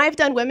 And I've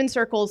done women's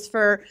circles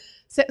for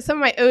some of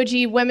my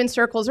OG women's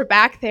circles are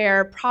back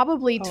there.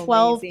 Probably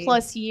 12 amazing.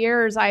 plus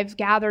years I've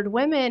gathered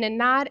women, and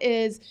that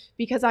is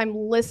because I'm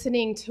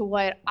listening to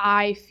what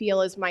I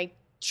feel is my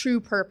true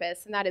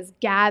purpose, and that is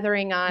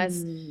gathering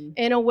us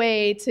in a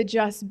way to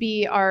just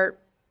be our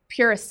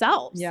purest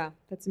selves. Yeah,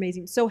 that's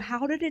amazing. So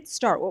how did it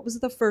start? What was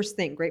the first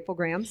thing? Grateful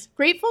Grams?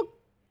 Grateful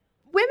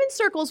Women's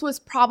Circles was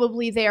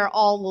probably there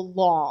all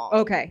along.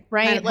 Okay.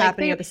 Right? Kind of Like,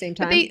 happening they- at the same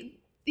But time?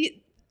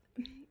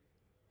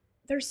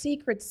 they're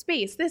sacred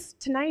space. This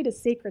tonight is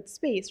sacred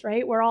space,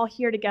 right? We're all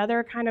here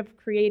together kind of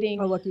creating.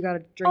 Oh, look, you got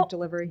a drink Oh.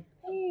 delivery.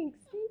 Thanks.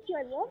 Thank you.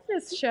 I love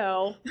this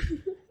show.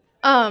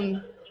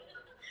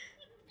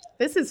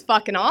 This is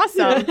fucking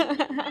awesome.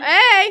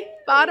 Hey,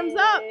 bottoms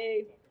up.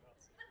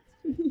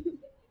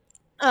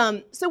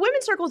 So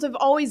women's circles have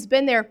always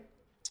been there.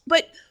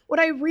 But what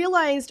I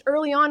realized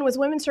early on was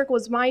women's circle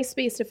was my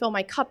space to fill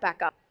my cup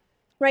back up,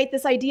 right?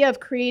 This idea of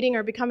creating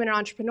or becoming an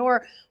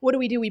entrepreneur, what do?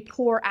 We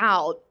pour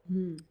out.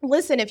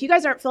 Listen, if you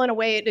guys aren't filling a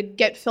way to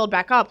get filled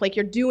back up, like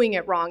you're doing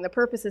it wrong. The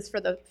purpose is for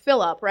the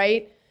fill up,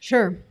 right?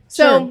 Sure.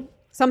 So- sure.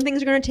 Some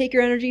things are going to take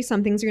your energy.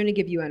 Some things are going to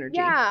give you energy.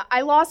 Yeah, I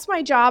lost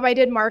my job. I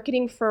did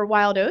marketing for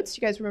Wild Oats.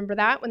 You guys remember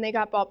that when they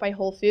got bought by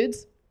Whole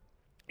Foods?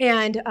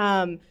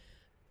 And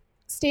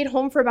stayed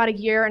home for about 1.5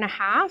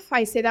 years.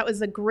 I say that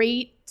was a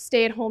great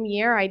stay-at-home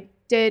year. I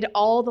did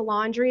all the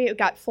laundry. It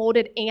got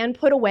folded and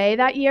put away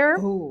that year.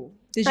 Oh.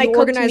 Did I you cooked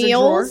organize a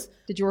drawer? meals.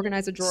 Did you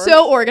organize a drawer?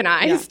 So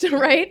organized,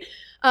 right?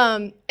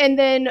 And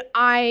then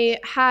I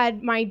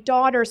had my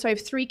daughter. So I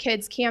have 3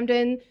 kids.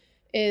 Camden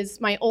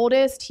is my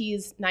oldest.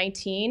 He's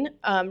 19.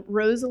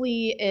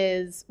 Rosalie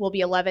will be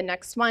 11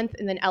 next month.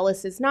 And then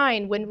Ellis is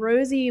 9. When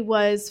Rosie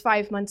was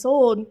 5 months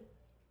old,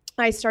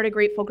 I started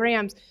Grateful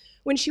Grams.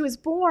 When she was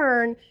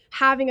born,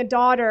 having a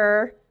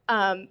daughter,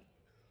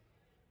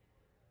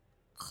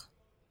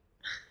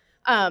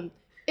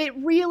 it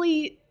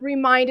really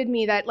reminded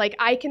me that, like,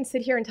 I can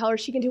sit here and tell her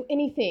she can do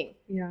anything.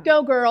 Yeah.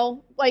 Go,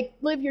 girl. Like,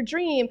 live your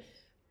dream.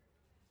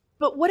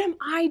 But what am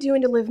I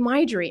doing to live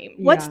my dream?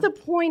 What's Yeah. the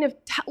point of,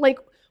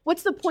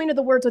 what's the point of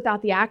the words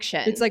without the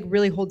action? It's like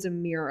really holds a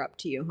mirror up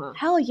to you, huh?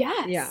 Hell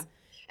yes. Yeah.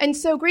 And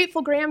so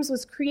Grateful Grams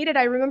was created.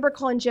 I remember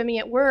calling Jimmy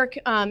at work,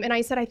 and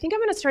I said, I think I'm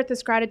going to start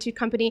this gratitude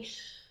company.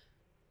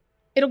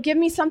 It'll give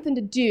me something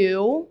to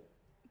do,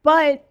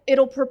 but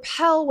it'll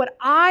propel what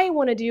I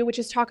want to do, which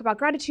is talk about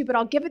gratitude, but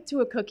I'll give it to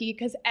a cookie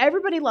because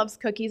everybody loves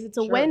cookies. It's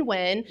a Sure.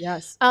 win-win.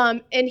 Yes.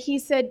 And he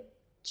said,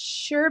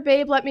 sure,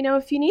 babe, let me know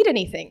if you need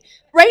anything.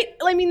 Right?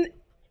 I mean,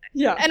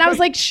 Yeah. and I was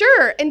like,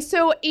 sure. And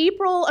so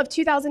April of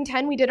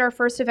 2010, we did our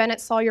first event at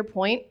Sawyer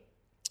Point.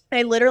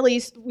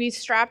 We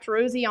strapped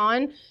Rosie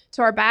on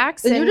to our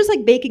backs. And you're just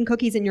like baking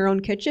cookies in your own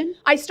kitchen?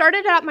 I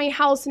started at my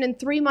house, and in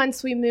 3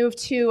 months, we moved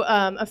to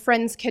a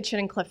friend's kitchen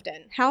in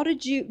Clifton. How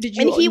did you?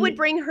 And he would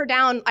bring her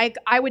down.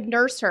 I would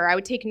nurse her. I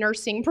would take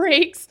nursing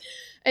breaks.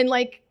 And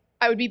like,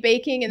 I would be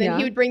baking, and then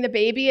he would bring the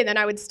baby, and then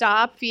I would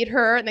stop, feed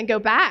her, and then go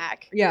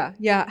back. Yeah.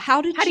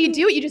 How do you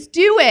do it? You just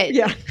do it.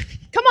 Yeah.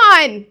 Come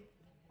on.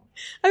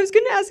 I was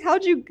going to ask,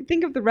 how'd you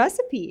think of the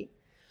recipe?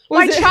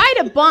 Well, I tried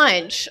a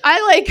bunch.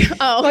 Like,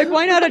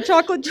 why not a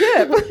chocolate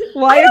chip?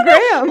 Why a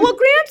graham? Well,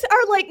 grahams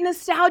are like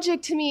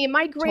nostalgic to me.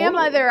 My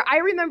grandmother, I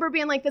remember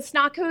being like the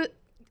snot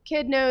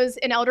kid nose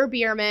in Elder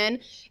Bierman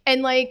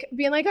and like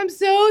being like, I'm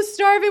so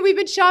starving. We've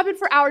been shopping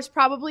for hours,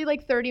 probably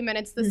like 30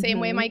 minutes, the same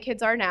way my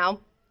kids are now.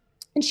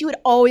 And she would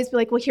always be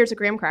like, well, here's a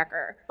graham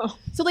cracker. Oh.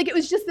 So like, it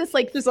was just this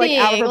like thing. Like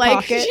out of her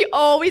pocket. She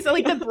always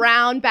like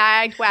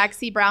the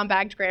waxy brown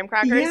bagged graham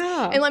crackers.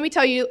 Yeah. And let me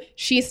tell you,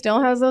 she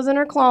still has those in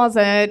her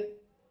closet.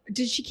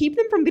 Did she keep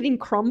them from getting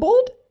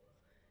crumbled?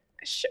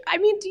 Sure. I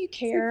mean, do you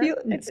care?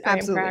 It's a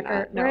graham cracker,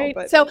 not, no, right?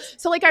 But so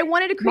like I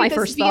wanted to create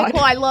this vehicle.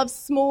 Thought. I love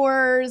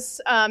s'mores.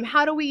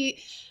 How do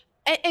we?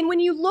 And when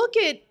you look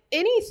at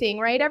anything,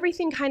 right,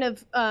 everything kind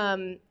of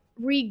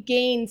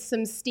regains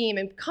some steam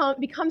and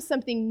becomes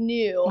something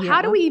new. Yeah.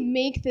 How do we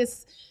make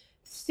this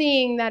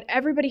thing that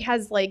everybody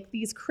has like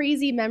these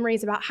crazy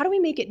memories about? How do we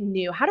make it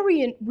new? How do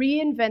we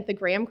reinvent the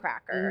graham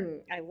cracker?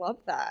 I love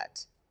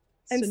that.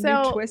 And it's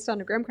a new twist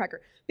on a graham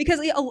cracker because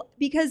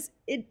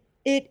it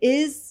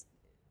is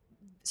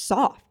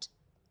soft.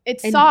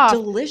 It's and soft,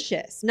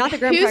 delicious. Not the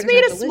graham Who's crackers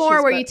made are a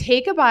s'more where you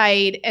take a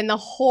bite and the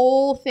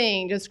whole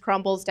thing just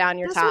crumbles down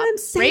your That's top? What I'm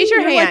saying. Raise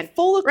your They're hand. Like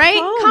full of right?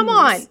 crumbs. Come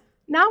on.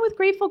 Not with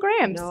Grateful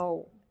Grahams.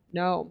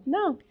 No.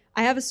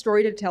 I have a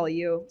story to tell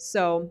you.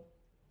 So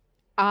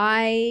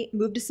I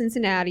moved to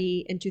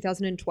Cincinnati in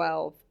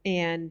 2012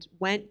 and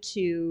went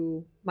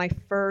to my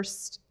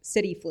first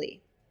city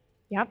flea.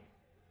 Yep.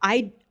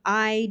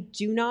 I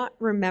do not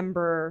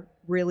remember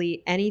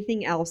really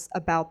anything else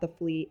about the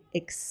flea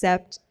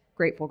except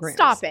Grateful Grahams.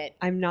 Stop it.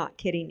 I'm not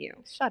kidding you.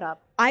 Shut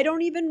up. I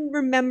don't even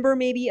remember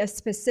maybe a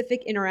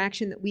specific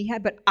interaction that we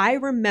had, but I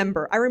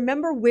remember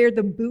where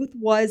the booth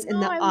was in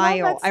the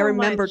aisle. I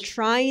remember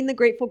trying the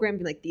Grateful Graham,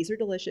 being like, these are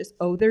delicious.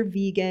 Oh, they're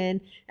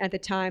vegan. And at the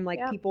time, like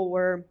people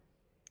were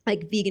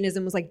like,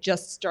 veganism was like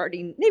just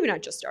starting, maybe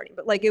not just starting,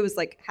 but like it was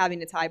like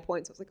having its high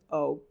points. So I was like,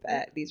 oh,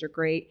 bet these are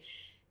great.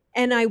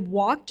 And I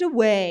walked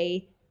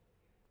away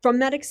from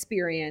that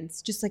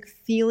experience just like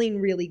feeling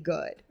really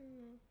good.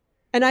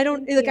 And I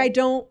don't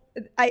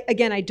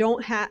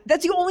have,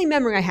 that's the only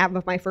memory I have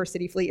of my first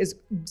city flea is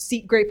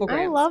Grateful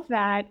Grahams. I love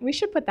that. We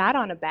should put that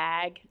on a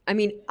bag. I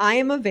mean, I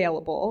am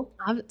available.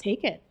 I'll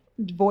take it.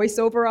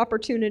 Voiceover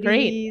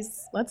opportunities.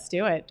 Great. Let's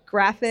do it.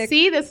 Graphic.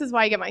 See, this is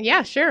why I get mine.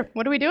 Yeah, sure.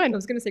 What are we doing? I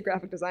was going to say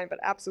graphic design, but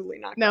absolutely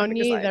not no, graphic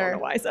neither. design. I don't know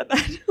why I said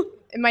that.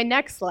 In my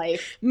next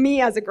life.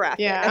 Me as a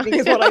graphic, I think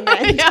is what I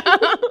meant.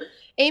 Yeah.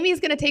 Amy's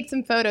going to take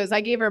some photos.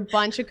 I gave her a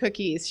bunch of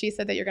cookies. She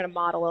said that you're going to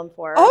model them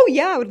for her. Oh,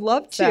 yeah. I would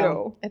love to.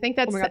 So, I think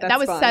that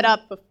was fun. set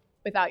up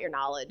without your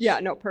knowledge. Yeah,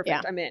 no, perfect.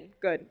 Yeah. I'm in.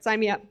 Good.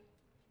 Sign me up.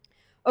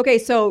 Okay,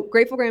 so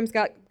Grateful Grahams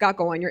got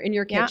going. You're in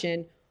your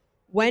kitchen. Yeah.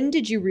 When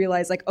did you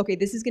realize, like, okay,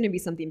 this is going to be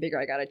something bigger.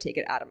 I got to take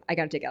it out of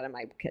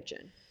my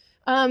kitchen?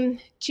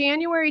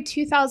 January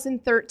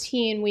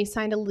 2013, we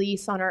signed a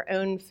lease on our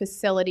own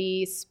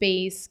facility,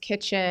 space,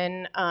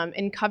 kitchen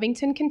in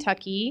Covington,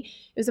 Kentucky.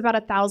 It was about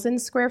 1,000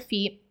 square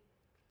feet.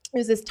 It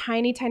was this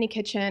tiny, tiny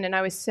kitchen, and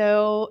it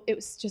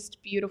was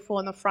just beautiful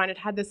in the front. It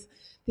had the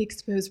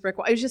exposed brick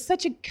wall. It was just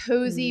such a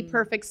cozy,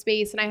 perfect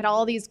space, and I had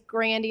all these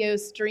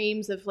grandiose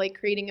dreams of like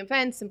creating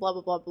events and blah,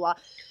 blah, blah, blah.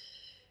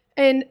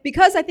 And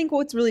because I think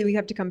what's really we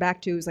have to come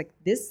back to is like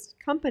this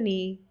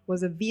company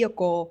was a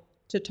vehicle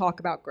to talk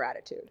about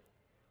gratitude.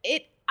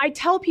 I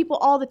tell people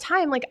all the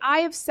time, like I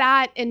have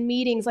sat in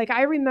meetings, like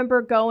I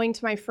remember going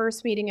to my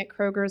first meeting at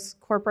Kroger's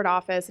corporate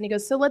office and he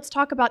goes, so let's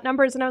talk about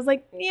numbers. And I was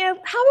like, yeah,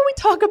 how about we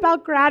talk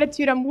about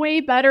gratitude? I'm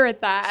way better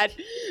at that.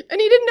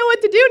 And he didn't know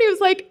what to do. And he was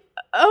like,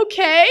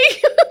 okay.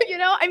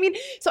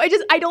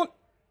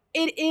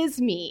 It is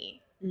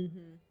me,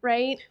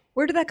 right?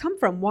 Where did that come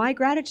from? Why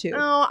gratitude?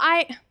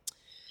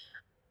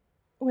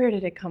 Where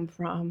did it come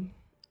from?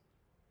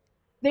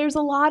 There's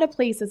a lot of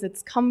places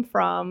it's come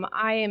from.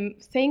 I am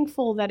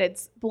thankful that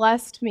it's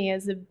blessed me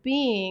as a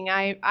being.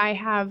 I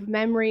have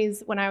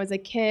memories when I was a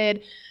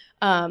kid.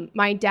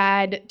 My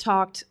dad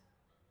talked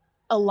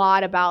a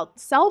lot about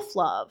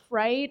self-love,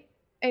 right?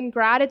 And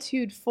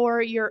gratitude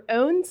for your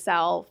own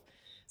self.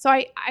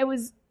 So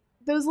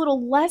those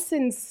little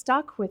lessons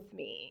stuck with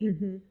me.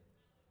 Mm-hmm.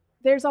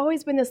 There's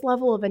always been this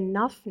level of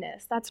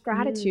enoughness. That's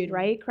gratitude,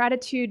 right?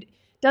 Gratitude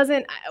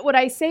what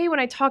I say when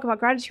I talk about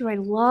gratitude, what I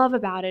love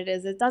about it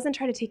is it doesn't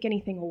try to take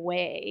anything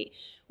away.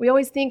 We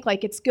always think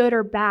like it's good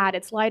or bad,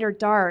 it's light or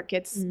dark,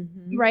 it's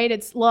right,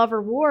 it's love or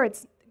war.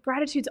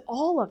 Gratitude's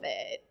all of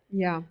it.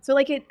 Yeah. So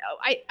like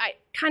I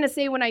kind of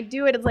say when I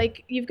do it, it's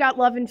like you've got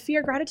love and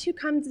fear. Gratitude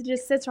comes and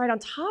just sits right on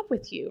top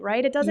with you,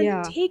 right? It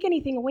doesn't take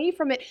anything away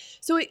from it.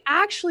 So it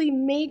actually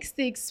makes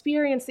the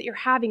experience that you're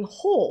having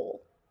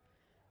whole.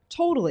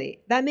 Totally.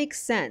 That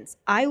makes sense.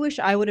 I wish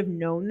I would have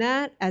known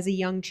that as a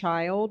young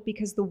child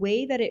because the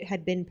way that it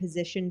had been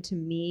positioned to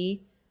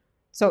me.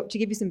 So to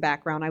give you some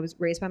background, I was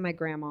raised by my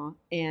grandma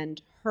and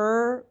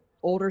her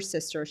older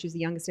sister, she was the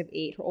youngest of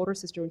 8. Her older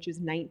sister, when she was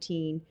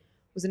 19,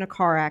 was in a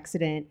car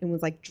accident and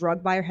was like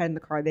drugged by her head in the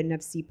car. They didn't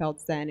have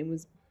seatbelts then and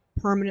was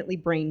permanently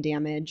brain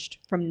damaged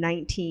from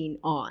 19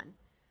 on.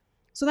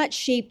 So that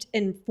shaped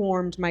and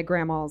formed my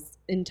grandma's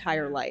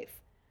entire life.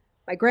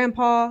 My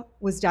grandpa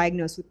was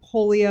diagnosed with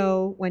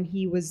polio when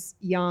he was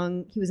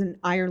young. He was in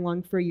iron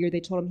lung for a year. They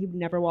told him he would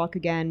never walk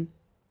again.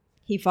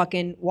 He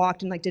fucking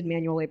walked and like did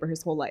manual labor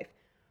his whole life.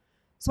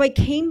 So I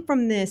came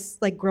from this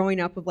like growing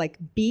up of like,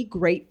 be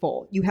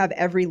grateful. You have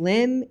every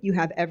limb, you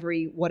have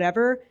every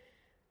whatever,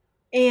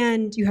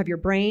 and you have your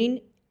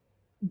brain.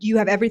 You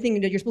have everything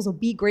that you're supposed to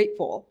be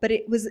grateful. But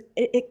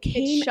it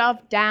came It's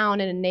shoved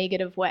down in a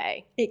negative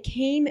way. It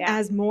came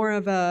as more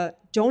of a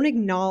don't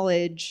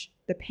acknowledge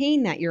the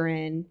pain that you're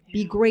in,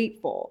 be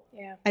grateful.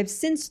 Yeah. I've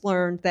since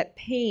learned that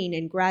pain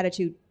and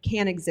gratitude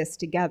can exist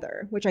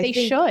together, which I They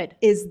think should.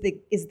 is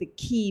the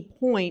key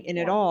point in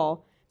it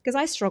all. Because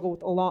I struggled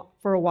with a lot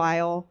for a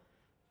while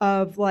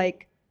of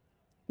like,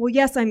 well,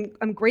 yes,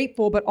 I'm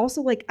grateful, but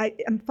also like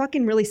I'm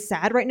fucking really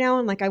sad right now,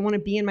 and like I want to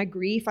be in my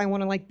grief. I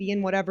want to like be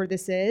in whatever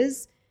this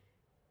is,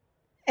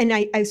 and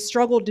I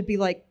struggled to be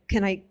like,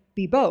 can I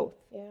be both?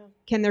 Yeah.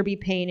 Can there be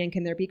pain and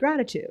can there be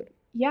gratitude?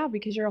 Yeah,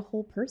 because you're a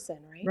whole person,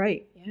 right?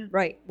 Right. Yeah.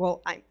 Right.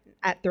 Well,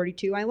 at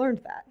 32, I learned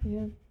that.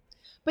 Yeah.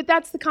 But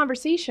that's the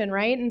conversation,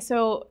 right? And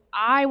so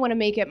I want to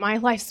make it my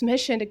life's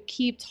mission to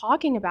keep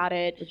talking about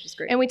it. Which is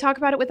great. And we talk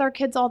about it with our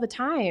kids all the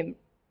time.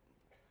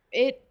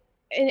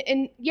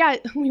 And yeah,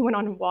 we went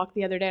on a walk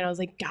the other day and I was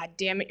like, God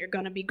damn it, you're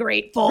going to be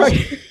grateful.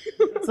 Right.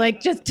 It's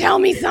like, just tell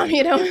me something,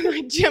 you know? And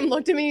like Jim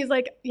looked at me, he's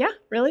like, yeah,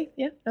 really?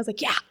 Yeah. I was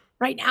like, yeah,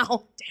 right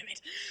now. Damn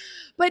it.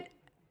 But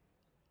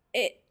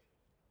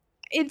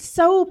it's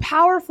so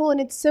powerful and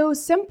it's so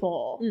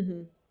simple.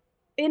 Mm-hmm.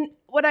 And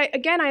what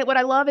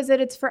I love is that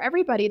it's for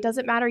everybody. It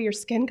doesn't matter your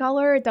skin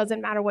color. It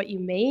doesn't matter what you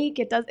make.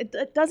 It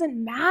doesn't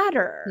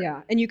matter.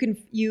 Yeah. And you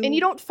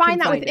don't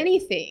find that with it.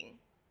 anything.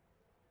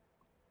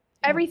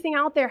 Everything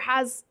out there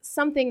has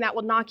something that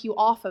will knock you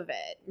off of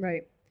it.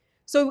 Right.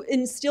 So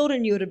instilled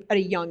in you at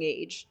a young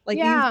age. Like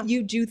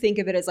you do think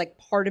of it as like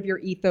part of your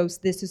ethos.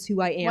 This is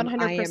who I am.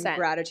 100%. I am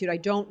gratitude. I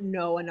don't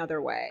know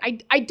another way.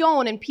 I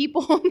don't. And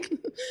people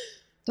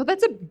So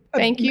that's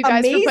thank you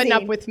guys for putting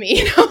up with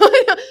me.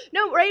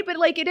 No, right? But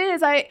like it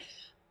is,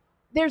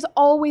 there's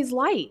always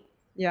light.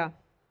 Yeah.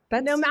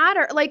 No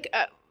matter, like.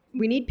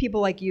 We need people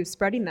like you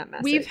spreading that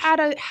message. We've had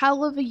a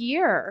hell of a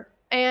year.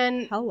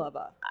 And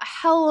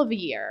hell of a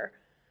year.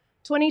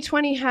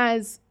 2020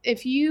 has,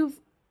 if you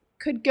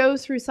could go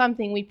through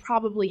something, we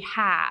probably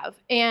have.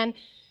 And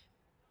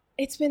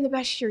it's been the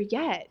best year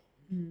yet.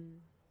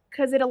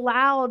 Because it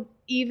allowed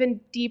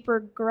even deeper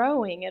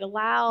growing. It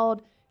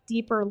allowed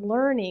deeper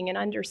learning and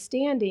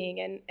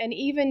understanding and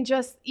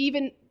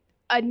even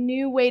a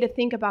new way to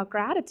think about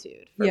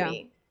gratitude for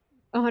me.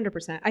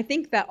 100%. I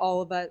think that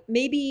all of us,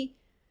 maybe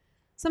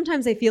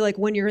sometimes I feel like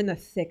when you're in the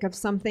thick of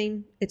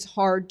something, it's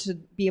hard to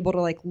be able to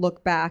like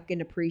look back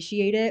and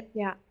appreciate it.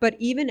 Yeah. But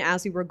even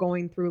as we were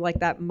going through like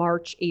that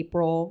March,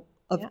 April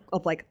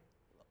of like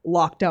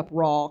locked up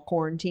raw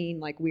quarantine,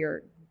 like we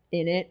are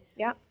in it.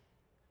 Yeah.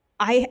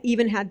 I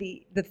even had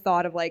the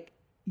thought of like,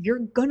 you're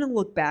going to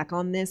look back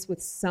on this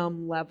with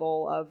some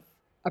level of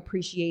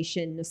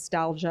appreciation,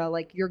 nostalgia.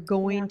 Like you're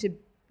going to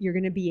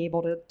be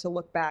able to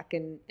look back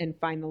and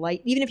find the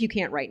light, even if you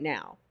can't right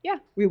now. Yeah.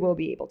 We will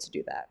be able to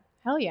do that.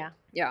 Hell yeah.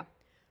 Yeah.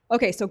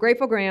 Okay. So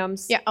Grateful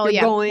Grams. Yeah. Oh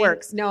yeah.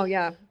 Works. No.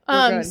 Yeah.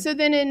 Good. So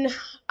then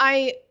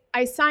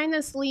I signed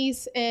this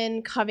lease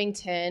in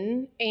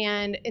Covington,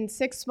 and in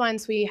 6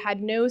 months we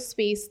had no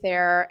space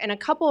there, and a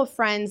couple of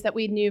friends that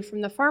we knew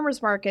from the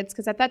farmers markets,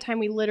 because at that time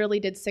we literally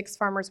did 6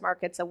 farmers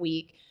markets a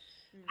week.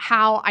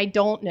 How, I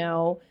don't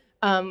know.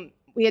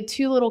 We had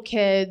 2 little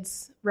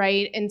kids,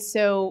 right? And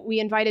so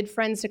we invited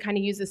friends to kind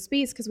of use the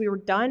space because we were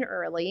done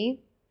early.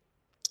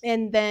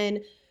 And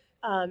then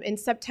in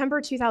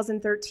September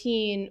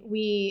 2013,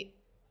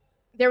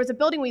 there was a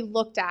building we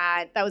looked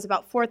at that was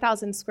about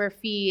 4,000 square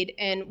feet,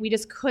 and we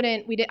just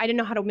couldn't, I didn't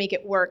know how to make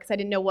it work because I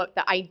didn't know what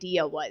the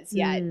idea was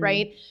yet,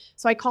 right?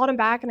 So I called him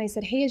back and I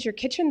said, hey, is your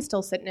kitchen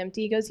still sitting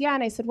empty? He goes, yeah.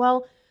 And I said,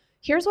 well,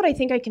 here's what I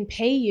think I can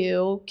pay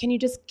you. Can you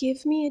just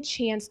give me a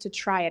chance to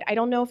try it? I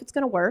don't know if it's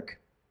going to work.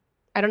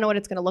 I don't know what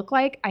it's going to look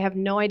like. I have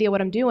no idea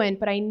what I'm doing,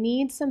 but I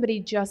need somebody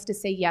just to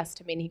say yes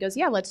to me. And he goes,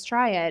 yeah, let's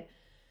try it.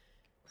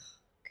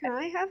 Can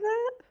I have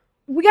that?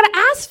 We got to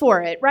ask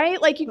for it, right?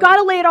 Like you got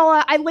to lay it all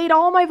out. I laid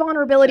all my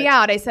vulnerability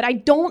out. I said, I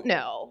don't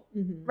know,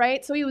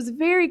 right? So he was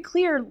very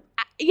clear.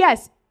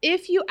 Yes,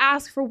 if you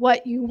ask for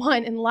what you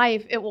want in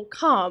life, it will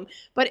come.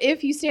 But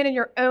if you stand in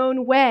your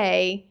own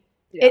way,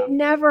 it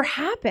never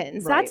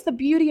happens. Right. That's the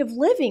beauty of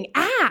living.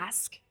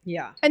 Ask.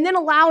 Yeah. And then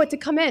allow it to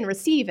come in,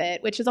 receive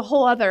it, which is a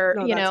whole other,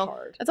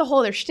 hard. That's a whole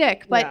other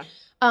shtick. But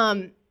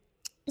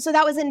so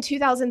that was in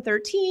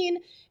 2013.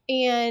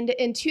 And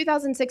in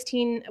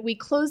 2016, we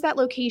closed that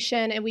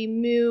location and we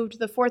moved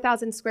the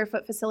 4,000 square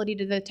foot facility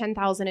to the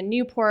 10,000 in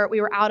Newport.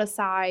 We were out of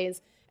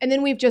size. And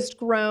then we've just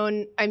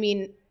grown, I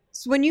mean,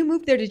 So when you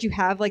moved there, did you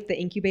have like the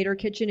incubator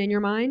kitchen in your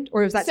mind,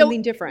 or was that So,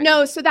 something different?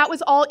 No, so that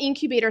was all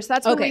incubator. So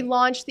that's when Okay. we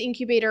launched the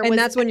incubator. And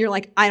that's when you're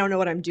like, I don't know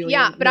what I'm doing.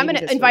 yeah, but I'm maybe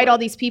going to this will invite all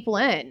work. these people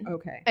in.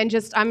 Okay. And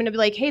just, I'm going to be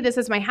like, hey, this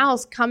is my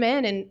house. Come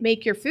in and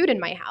make your food in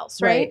my house,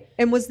 right?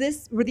 And were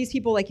these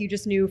people like you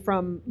just knew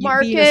from being a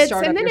Markets,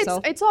 startup and then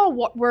yourself? it's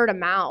all word of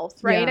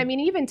mouth, right? Yeah. I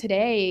mean, even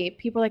today,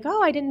 people are like,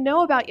 oh, I didn't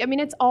know about you. I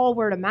mean, it's all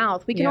word of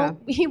mouth. We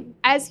can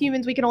as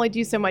humans, we can only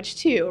do so much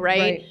too,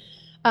 right?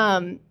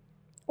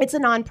 It's a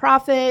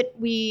nonprofit.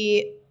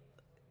 We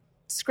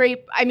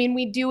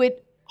do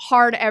it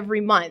hard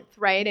every month,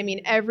 right? I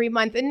mean, every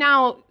month. And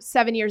now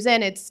 7 years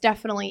in, it's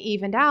definitely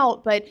evened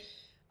out, but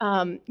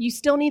you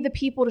still need the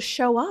people to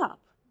show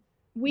up.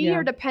 We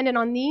are dependent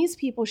on these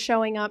people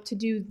showing up to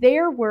do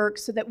their work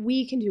so that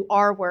we can do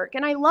our work.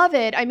 And I love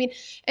it. I mean,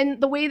 and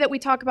the way that we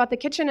talk about the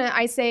kitchen,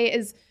 I say,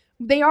 is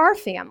they are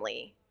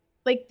family.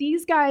 Like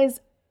these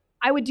guys,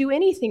 I would do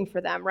anything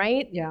for them,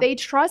 right? Yeah. They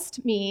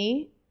trust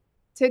me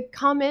to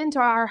come into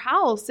our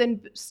house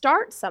and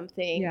start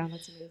something. Yeah,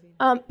 that's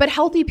amazing. But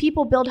healthy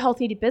people build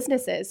healthy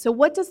businesses. So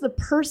what does the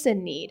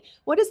person need?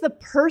 What is the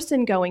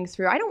person going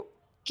through? I don't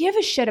give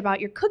a shit about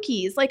your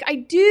cookies. Like I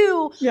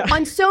do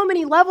on so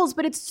many levels,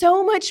 but it's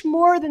so much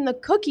more than the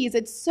cookies.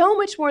 It's so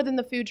much more than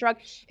the food truck.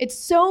 It's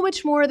so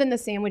much more than the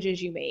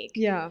sandwiches you make.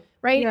 Yeah.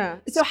 Right? Yeah.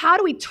 So how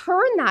do we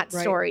turn that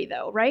story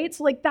though, right?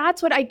 So like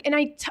that's what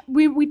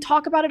we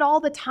talk about it all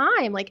the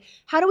time. Like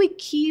how do we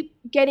keep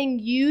getting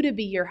you to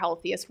be your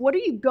healthiest? What are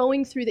you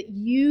going through that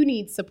you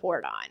need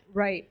support on?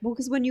 Right. Well,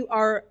 because when you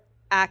are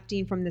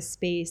acting from the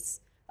space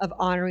of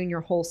honoring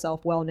your whole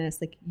self wellness,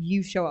 like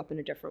you show up in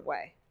a different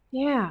way.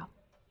 Yeah.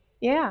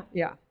 Yeah.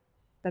 Yeah.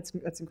 That's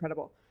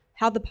incredible.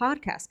 How'd the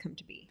podcast come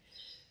to be?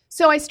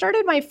 So I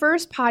started my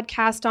first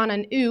podcast on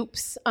an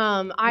oops.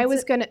 I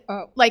was going to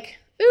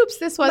oops,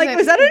 this wasn't. Like,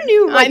 was that a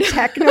new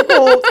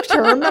technical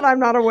term that I'm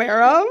not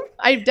aware of?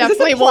 I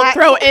definitely won't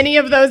throw any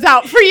of those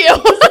out for you.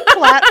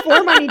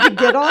 Platform I need to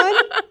get on?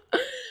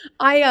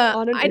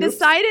 I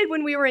decided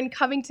when we were in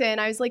Covington,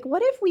 I was like,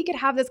 what if we could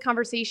have this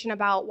conversation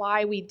about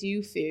why we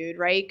do food,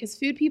 right? Because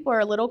food people are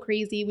a little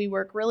crazy. We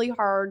work really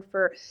hard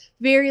for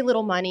very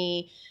little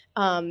money.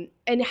 And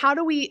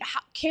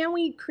can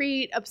we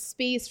create a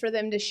space for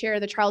them to share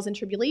the trials and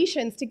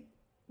tribulations to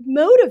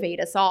motivate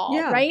us all,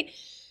 right?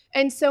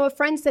 And so a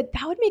friend said,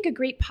 that would make a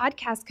great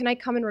podcast. Can I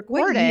come and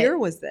record it? What year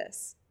was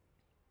this?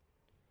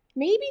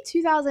 Maybe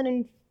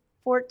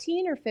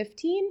 2014 or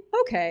 15.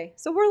 Okay.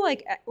 So we're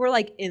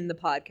like in the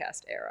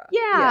podcast era.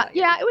 Yeah,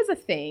 it was a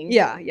thing.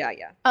 Yeah.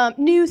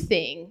 New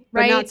thing,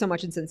 right? But not so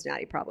much in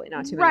Cincinnati, probably.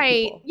 Not too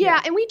many people.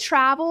 Yeah, and we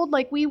traveled.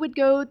 Like we would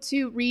go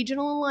to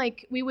regional,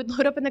 like we would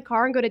load up in the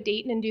car and go to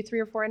Dayton and do 3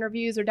 or 4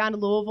 interviews, or down to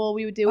Louisville.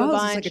 We would do a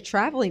bunch. It's like a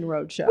traveling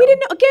road show. We didn't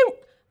know. Again,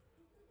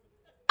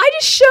 I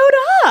just showed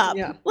up.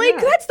 Yeah.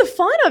 That's the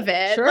fun of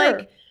it. Sure.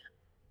 And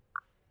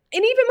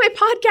even my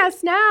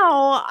podcast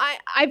now,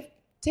 I've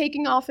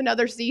taking off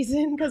another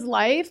season because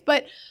life,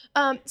 but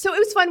so it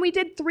was fun. We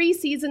did 3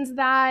 seasons of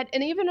that,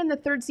 and even in the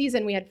 3rd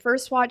season we had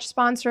First Watch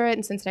sponsor it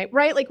in Cincinnati,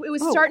 right? Like it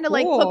was starting to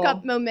like hook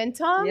up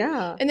momentum.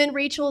 Yeah. And then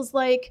Rachel's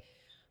like,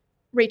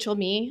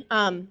 me.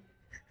 Hi.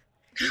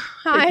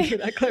 Thank you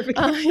for that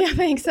clarification. Yeah,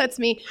 thanks. That's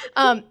me.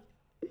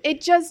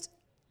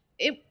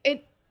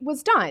 It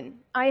was done.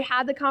 I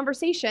had the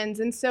conversations,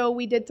 and so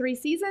we did 3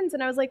 seasons,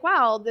 and I was like,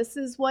 wow, this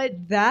is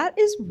what. That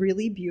is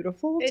really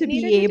beautiful to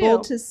be able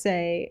to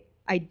say,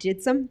 I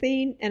did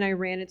something and I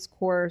ran its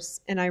course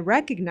and I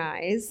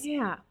recognize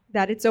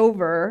that it's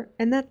over,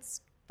 and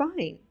that's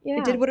fine. Yeah.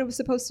 It did what it was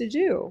supposed to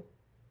do.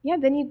 Yeah,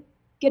 then you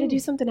get to do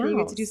something else. You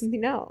get to do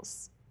something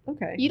else.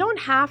 Okay. You don't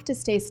have to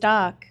stay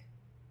stuck.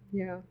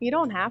 Yeah. You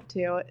don't have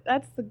to.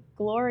 That's the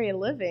glory of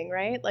living,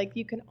 right? Like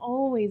you can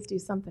always do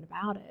something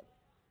about it.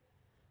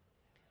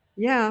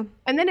 Yeah.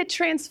 And then it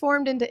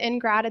transformed into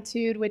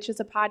Ingratitude, which is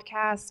a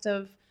podcast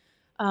of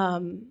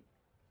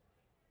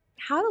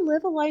how to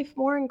live a life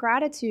more in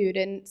gratitude.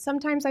 And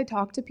sometimes I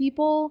talk to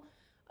people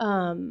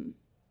and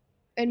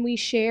we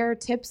share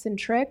tips and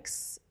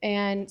tricks,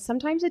 and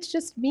sometimes it's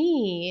just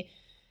me.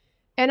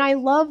 And I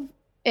love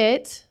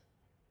it.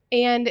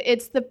 And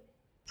it's the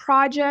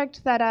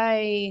project that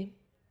I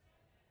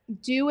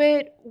do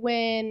it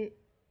when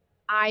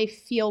I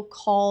feel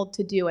called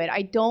to do it.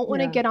 I don't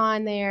want to get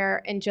on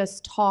there and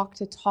just talk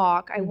to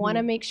talk. I want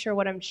to make sure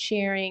what I'm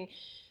sharing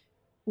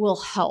will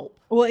help.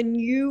 Well, and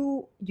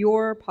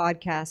your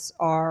podcasts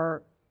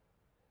are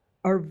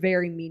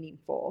very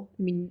meaningful.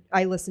 I mean,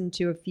 I listened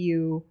to a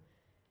few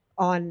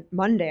on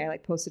Monday. I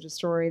posted a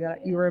story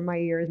that you were in my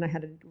ears, and I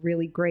had a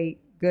really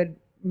good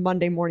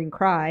Monday morning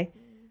cry.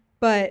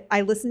 But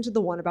I listened to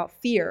the one about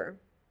fear.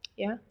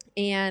 Yeah.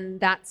 And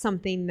that's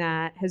something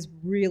that has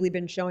really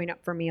been showing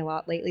up for me a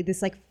lot lately.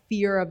 This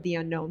fear of the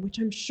unknown, which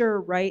I'm sure,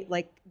 right?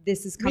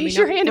 This is coming up. Raise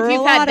your hand if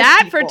you've had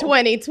that for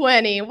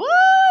 2020. What?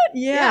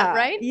 Yeah.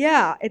 Right?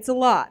 Yeah. It's a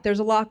lot. There's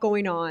a lot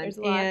going on. There's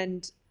a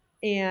lot.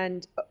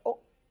 And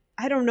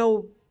I don't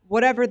know,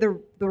 whatever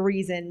the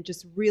reason,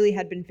 just really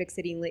had been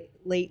fixating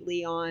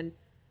lately on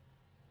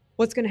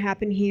what's going to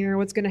happen here?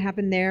 What's going to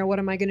happen there? What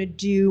am I going to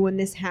do when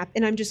this happens?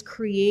 And I'm just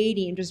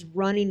creating, just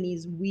running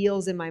these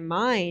wheels in my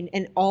mind.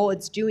 And all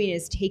it's doing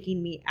is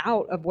taking me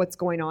out of what's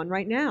going on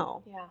right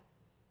now. Yeah.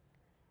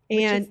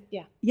 And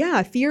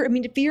fear,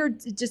 fear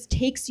just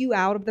takes you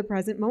out of the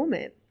present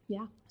moment.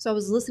 Yeah. So I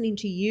was listening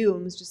to you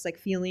and was just like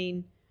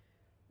feeling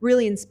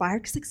really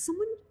inspired. Cause like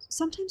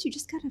sometimes you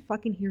just got to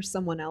fucking hear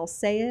someone else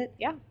say it.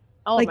 Yeah.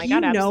 Oh like my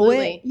God,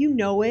 absolutely. You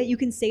know it. You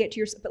can say it to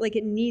yourself, but like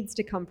it needs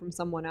to come from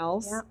someone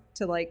else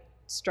to like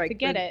strike. To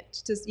get it.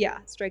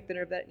 Strike the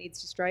nerve that it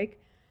needs to strike.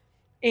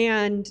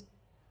 And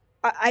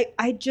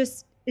I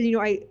just,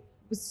 I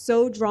was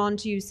so drawn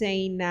to you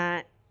saying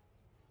that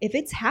if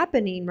it's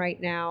happening right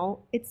now,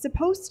 it's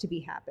supposed to be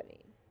happening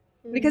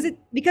because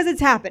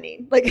it's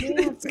happening. Like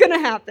it's gonna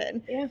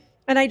happen. Yeah.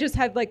 And I just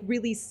have like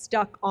really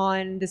stuck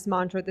on this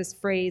mantra, this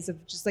phrase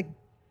of just like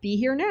be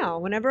here now.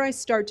 Whenever I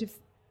start to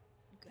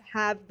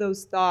have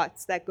those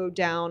thoughts that go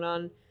down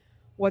on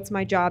what's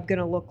my job going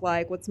to look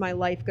like, what's my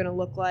life going to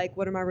look like,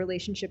 what are my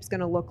relationships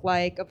going to look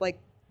like, of like,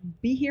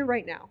 be here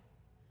right now.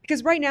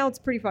 Because right now it's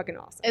pretty fucking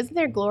awesome. Isn't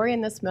there glory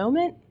in this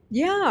moment?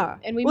 Yeah.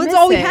 And we well, miss it's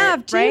all we it,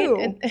 have too.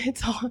 Right?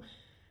 It's all.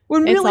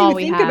 When it's really all you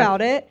we think have.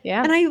 about it,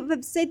 Yeah. and I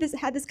have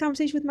had this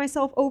conversation with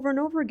myself over and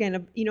over again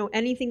of,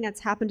 anything that's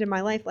happened in my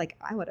life, like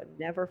I would have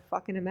never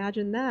fucking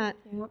imagined that.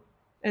 Yeah.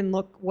 And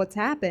look what's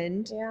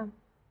happened. Yeah.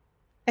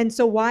 And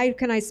so why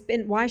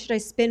should I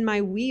spin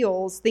my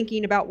wheels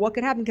thinking about what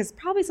could happen? Because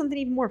probably something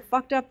even more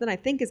fucked up than I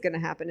think is going to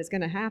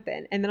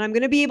happen. And then I'm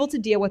going to be able to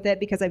deal with it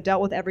because I've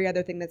dealt with every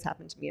other thing that's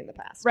happened to me in the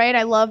past. Right.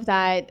 I love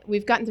that.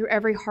 We've gotten through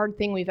every hard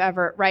thing we've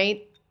ever,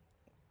 right?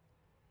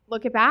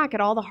 Look back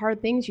at all the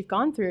hard things you've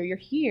gone through. You're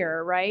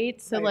here,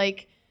 right? So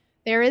like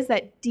there is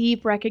that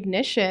deep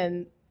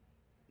recognition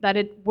that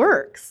it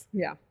works.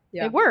 Yeah.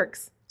 It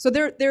works. So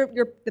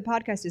the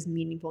podcast is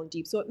meaningful and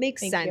deep. So it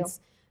makes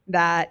sense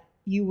that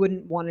you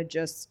wouldn't want to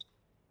just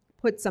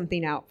put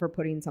something out for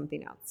putting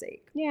something out's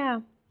sake. Yeah.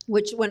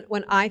 Which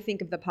when I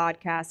think of the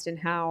podcast and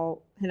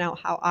how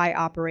I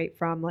operate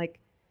from, like,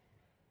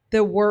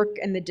 the work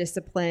and the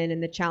discipline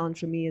and the challenge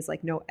for me is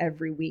like, no,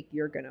 every week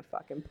you're going to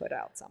fucking put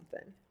out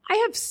something. I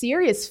have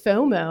serious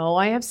FOMO.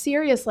 I have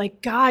serious,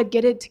 like, God,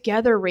 get it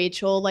together,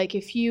 Rachel. Like,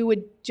 if you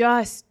would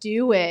just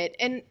do it.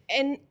 And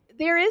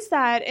there is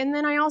that. And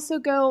then I also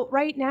go,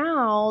 right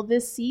now,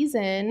 this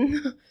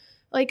season,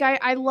 like,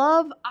 I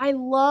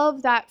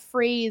love that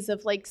phrase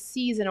of, like,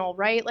 seasonal,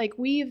 right? Like,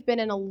 we've been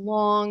in a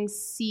long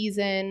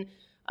season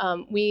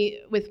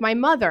with my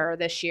mother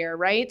this year,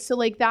 right? So,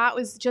 like, that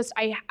was just,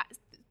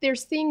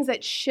 there's things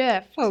that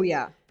shift. Oh,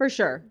 yeah, for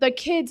sure. The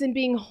kids and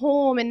being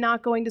home and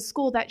not going to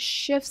school, that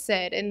shifts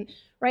it. And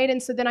right.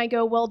 And so then I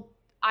go, well,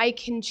 I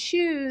can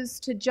choose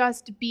to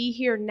just be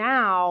here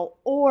now,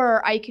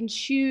 or I can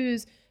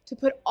choose to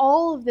put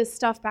all of this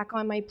stuff back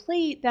on my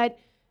plate that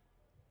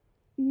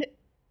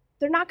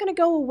they're not going to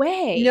go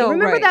away. No,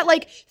 remember right. that,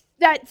 like,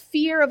 that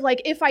fear of,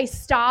 like, if I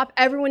stop,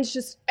 everyone's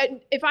just,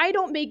 if I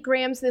don't make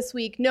Grams this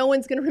week, no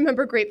one's going to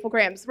remember Grateful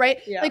Grams, right?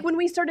 Yeah. Like, when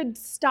we started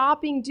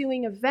stopping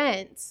doing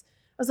events,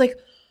 I was like,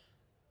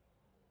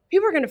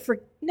 people are going to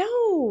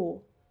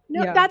No,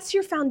 Yeah. that's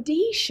your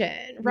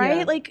foundation, right?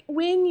 Yeah. Like,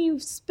 when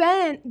you've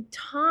spent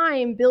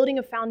time building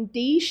a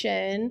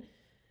foundation,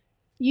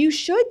 you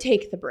should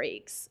take the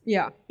breaks.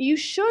 Yeah. You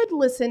should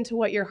listen to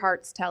what your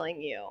heart's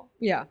telling you.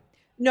 Yeah.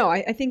 No,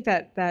 I think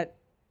that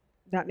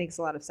makes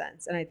a lot of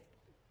sense. And I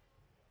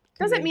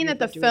doesn't mean that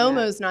the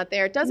FOMO's not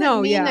there. It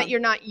doesn't mean that you're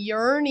not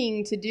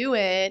yearning to do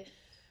it.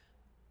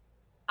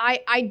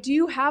 I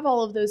do have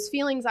all of those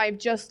feelings. I've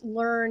just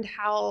learned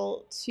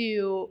how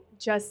to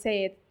just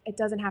say it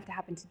doesn't have to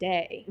happen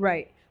today.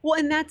 Right. Well,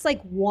 and that's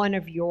like one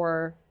of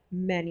your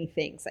many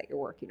things that you're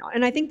working on.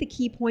 And I think the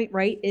key point,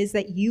 right, is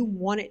that you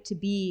want it to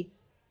be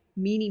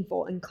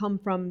meaningful and come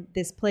from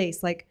this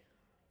place. Like,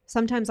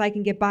 sometimes I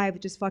can get by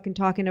with just fucking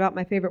talking about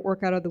my favorite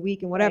workout of the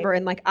week and whatever. Right.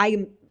 And like,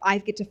 I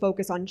get to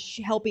focus on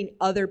helping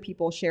other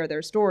people share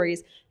their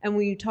stories. And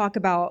when you talk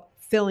about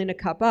filling a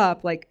cup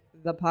up, like,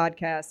 the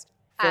podcast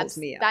fills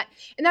me up.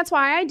 And that's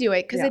why I do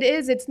it. Cause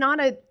it's not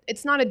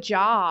a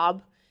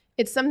job.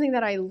 It's something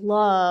that I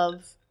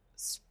love,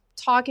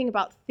 talking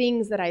about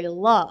things that I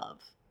love.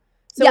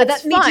 So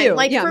it's fun. Me too.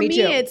 Like, yeah, for me,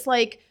 too. it's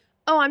like,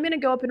 oh, I'm going to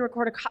go up and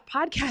record a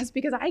podcast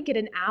because I get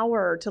an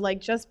hour to,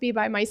 like, just be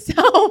by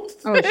myself.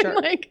 Oh, sure.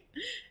 Like,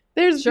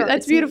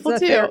 that's beautiful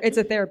too. It's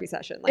a therapy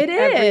session. Like, it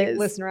is. Every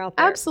listener out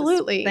there.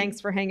 Absolutely. Thanks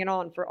for hanging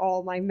on for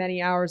all my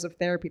many hours of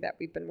therapy that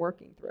we've been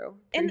working through.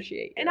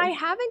 Appreciate you. And I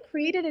haven't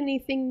created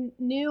anything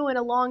new in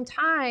a long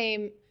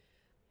time.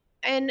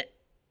 And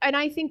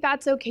I think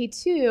that's okay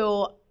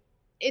too.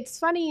 It's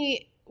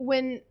funny,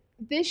 when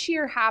this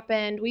year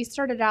happened, we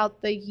started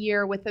out the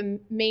year with a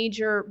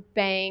major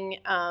bang,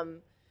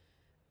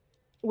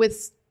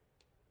 with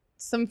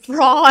some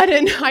fraud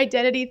and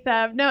identity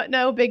theft.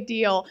 No big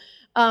deal.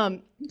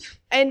 And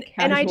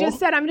I just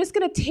said, I'm just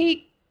going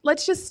to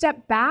let's just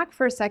step back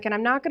for a second.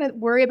 I'm not going to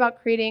worry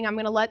about creating. I'm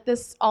going to let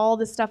all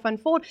this stuff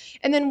unfold.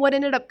 And then what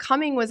ended up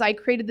coming was I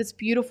created this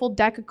beautiful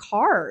deck of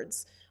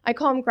cards. I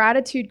call them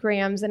gratitude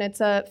grams, and it's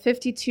a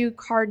 52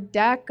 card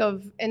deck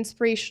of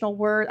inspirational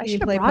words. I Can you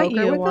should have play brought poker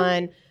you with them?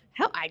 one.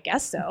 Hell, I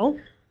guess so.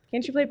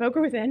 Can't you play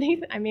poker with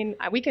anything? I mean,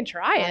 we can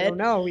try I it. don't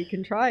know. We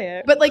can try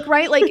it. But like,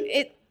 right, like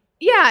it.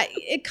 Yeah,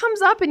 it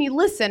comes up and you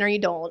listen or you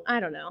don't. I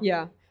don't know.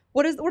 Yeah.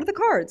 What are the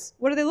cards?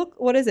 What do they look?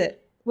 What is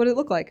it? What does it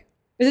look like?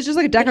 Is it just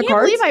like a deck I of can't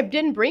cards? believe I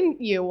didn't bring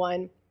you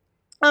one.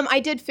 I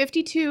did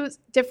 52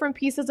 different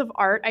pieces of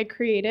art I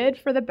created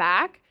for the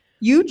back.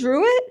 You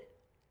drew it?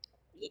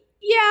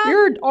 Yeah.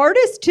 You're an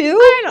artist too?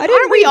 I didn't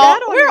aren't we read all?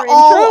 that on We're your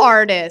all intro.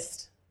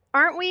 artists,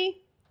 aren't we?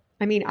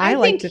 I mean, I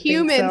like think to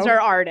humans think so.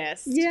 are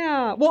artists.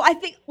 Yeah. Well,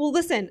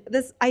 listen,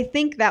 I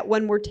think that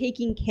when we're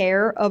taking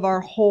care of our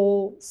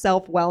whole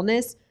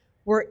self-wellness,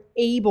 we're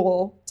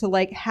able to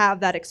like have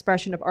that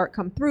expression of art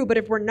come through. But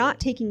if we're not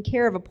taking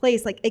care of a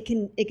place, like it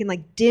can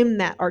like dim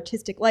that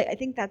artistic light. I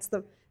think that's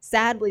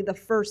sadly the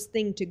first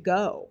thing to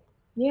go.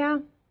 Yeah.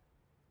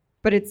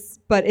 But it's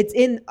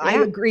in, I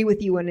Yeah. agree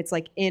with you when it's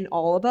like in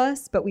all of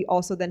us, but we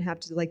also then have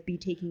to like be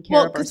taking care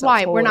Well, of because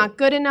ourselves. why? We're wholly. not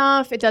good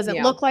enough. It doesn't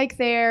Yeah. look like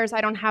theirs. I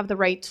don't have the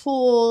right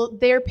tool.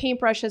 Their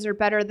paintbrushes are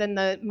better than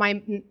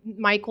my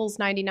Michael's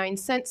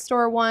 99-cent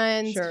store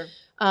ones. Sure.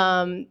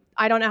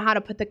 I don't know how to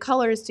put the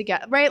colors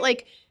together, right?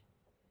 Like,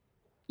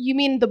 you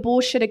mean the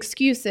bullshit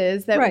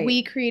excuses that Right.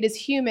 we create as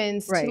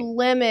humans Right. to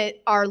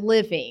limit our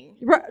living.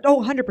 Right. Oh,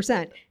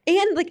 100%.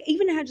 And like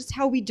even just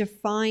how we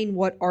define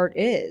what art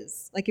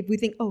is. Like if we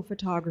think, oh,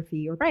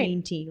 photography or Right.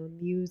 painting or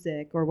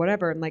music or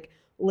whatever. And like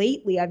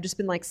lately I've just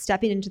been like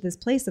stepping into this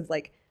place of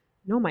like,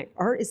 no, my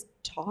art is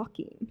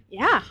talking.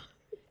 Yeah.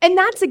 And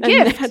that's a And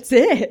gift. that's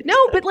it. No,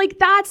 but like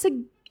that's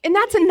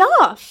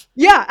enough,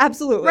 Yeah,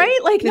 absolutely. right?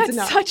 Like It's that's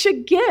enough. such a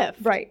gift.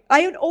 Right.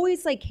 I had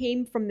always like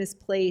came from this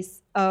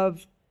place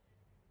of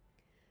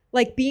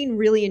like being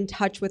really in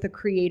touch with a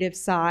creative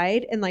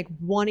side and like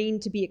wanting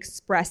to be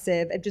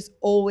expressive. I've just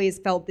always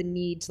felt the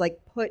need to like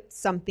put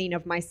something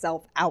of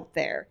myself out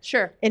there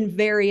Sure. in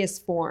various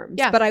forms.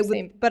 Yeah, but I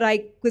same.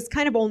 was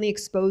kind of only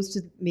exposed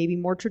to maybe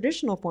more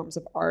traditional forms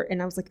of art,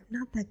 and I was like, I'm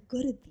not that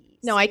good at these.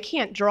 No, I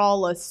can't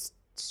draw a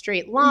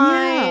straight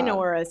line Yeah.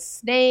 or a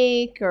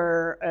snake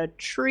or a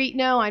tree.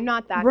 No, I'm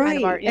not that right. kind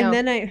of art. And no.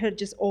 then I had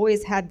just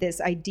always had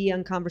this idea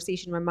and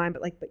conversation in my mind,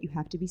 but you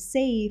have to be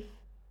safe,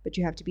 but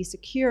you have to be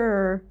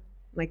secure.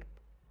 Like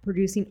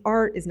producing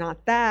art is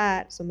not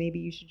that, so maybe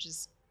you should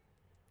just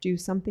do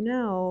something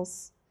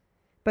else.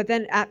 But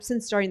then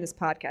since starting this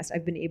podcast,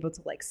 I've been able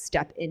to like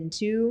step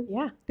into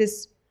Yeah,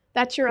 this.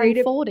 that's your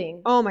creative-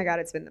 unfolding, Oh my God,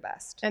 it's been the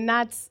best. and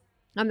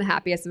I'm the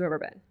happiest I've ever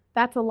been.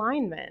 that's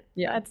alignment.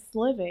 Yeah. That's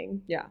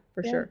living. Yeah,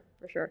 for Yeah. sure.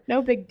 For sure.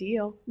 No big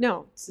deal.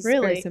 No, it's just very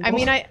Really. simple. I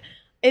mean,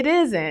 it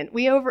isn't.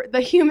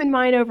 The human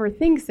mind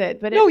overthinks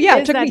it, but no, it yeah,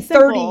 it is took that me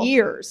 30 simple.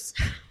 years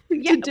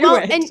Yeah, to do well,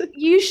 it. and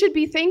you should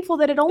be thankful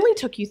that it only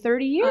took you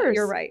 30 years.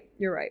 You're right.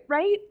 You're right.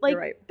 Right? Like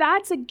right.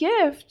 that's a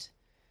gift.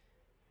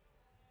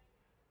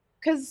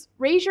 Because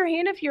raise your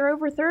hand if you're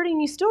over 30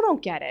 and you still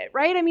don't get it,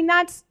 right? I mean,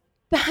 that's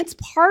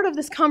part of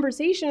this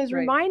conversation is Right.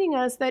 reminding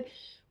us that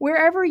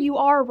wherever you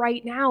are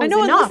right now I is know,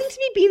 and enough. listen to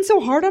me being so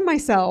hard on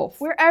myself.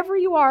 Wherever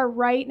you are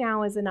right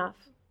now is enough.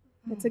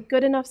 It's a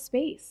good enough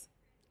space.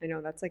 I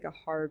know, that's like a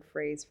hard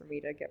phrase for me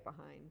to get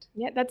behind.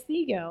 Yeah, that's the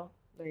ego.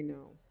 I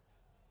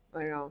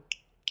know.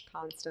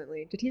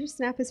 Constantly. Did he just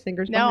snap his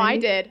fingers No, behind I me?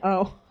 did.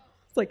 Oh.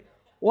 It's like,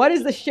 what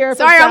is the sheriff?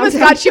 Sorry, of I almost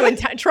downtown got you in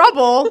doing?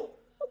 trouble.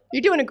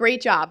 You're doing a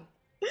great job.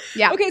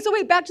 Yeah. Okay, so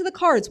wait, back to the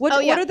cards. What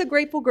are the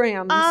Grateful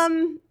Grams?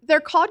 They're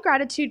called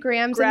gratitude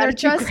grams, and they're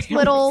Gratitude just grams.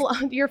 little.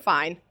 You're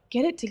fine.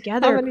 Get it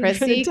together, How many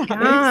Chrissy.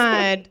 different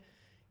God,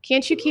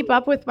 can't you keep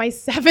up with my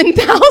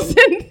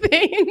 7,000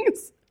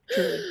 things?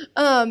 Truly.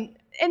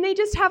 And they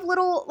just have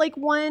little like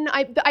one.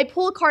 I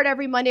pull a card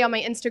every Monday on my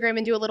Instagram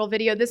and do a little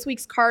video. This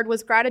week's card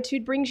was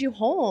gratitude brings you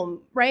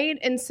home, right?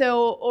 And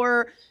so,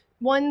 or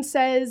one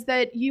says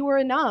that you are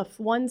enough.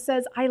 One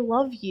says, I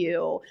love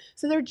you.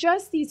 So they're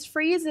just these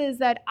phrases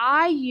that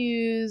I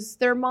use.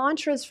 They're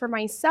mantras for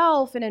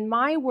myself and in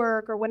my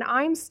work or when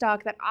I'm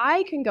stuck that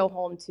I can go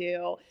home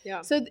to.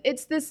 Yeah. So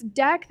it's this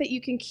deck that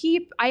you can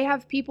keep. I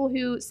have people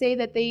who say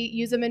that they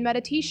use them in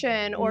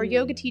meditation or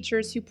yoga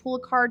teachers who pull a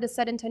card to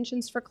set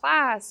intentions for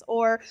class,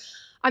 or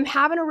I'm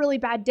having a really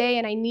bad day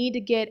and I need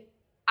to get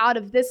out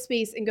of this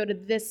space and go to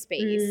this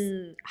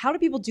space. How do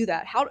people do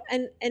that?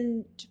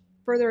 And to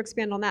further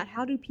expand on that,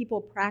 how do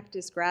people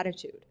practice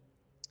gratitude?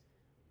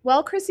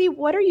 Well, Chrissy,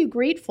 what are you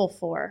grateful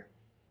for?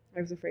 I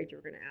was afraid you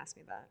were going to ask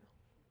me that.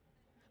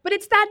 But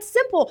it's that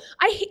simple.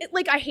 I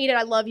hate it.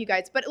 I love you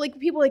guys, but like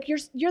people like you're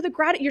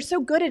you're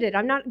so good at it.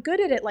 I'm not good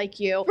at it like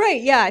you.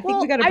 Right, yeah, I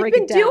think we got to break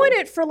it down. I've been doing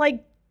it for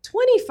like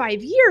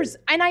 25 years,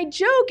 and I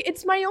joke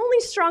it's my only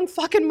strong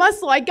fucking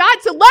muscle I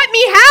got, so let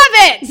me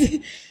have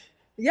it.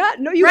 Yeah,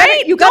 no, you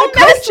right? got to Don't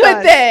mess coach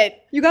us. with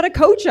it. You got to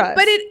coach us.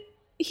 But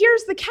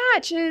here's the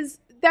catch is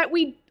that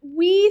we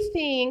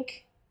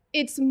think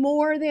it's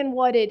more than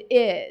what it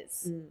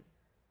is.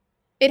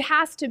 It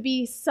has to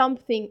be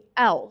something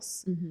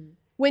else.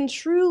 When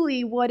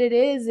truly what it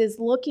is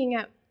looking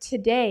at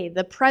today,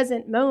 the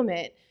present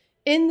moment.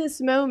 in this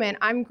moment,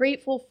 I'm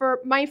grateful for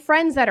my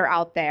friends that are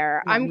out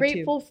there. Yeah, I'm me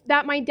grateful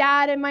that my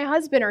dad and my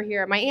husband are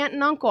here, my aunt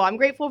and uncle. I'm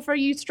grateful for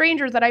you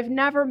strangers that I've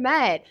never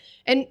met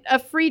and a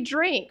free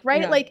drink,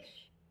 right? Yeah. Like,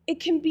 it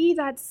can be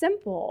that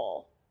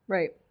simple.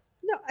 Right.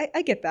 No,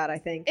 I get that, I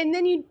think. And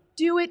then you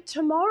do it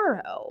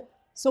tomorrow.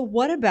 So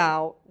what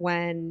about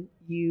when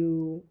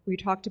we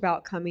talked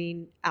about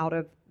coming out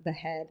of the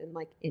head and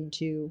like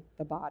into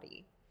the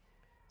body?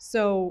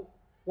 So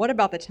what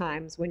about the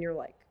times when you're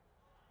like,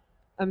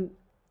 I'm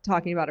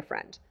talking about a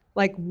friend,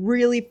 like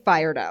really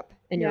fired up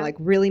and you're Yeah. like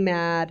really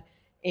mad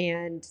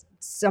and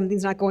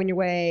something's not going your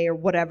way or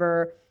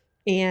whatever,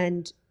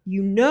 and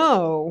you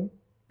know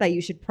that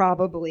you should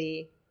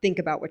probably think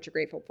about what you're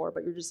grateful for,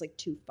 but you're just like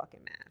too fucking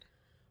mad.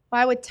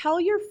 Well, I would tell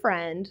your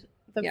friend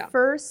the Yeah.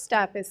 first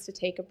step is to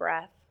take a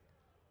breath.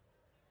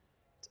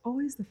 It's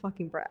always the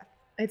fucking breath.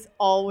 It's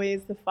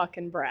always the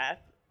fucking breath.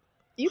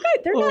 You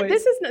guys, they're not.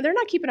 Always. They're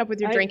not keeping up with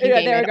your drinking Yeah,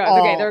 game there we at go. all.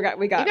 Okay, there we go.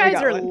 We got. You guys we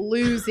got are one.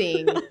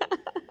 losing.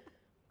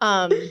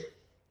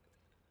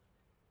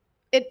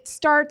 It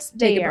starts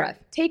Take a there.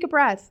 breath. Take a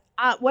breath.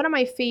 One of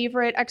my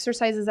favorite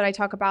exercises that I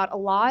talk about a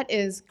lot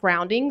is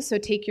grounding. So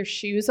take your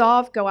shoes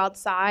off, go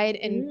outside,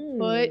 and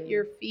put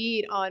your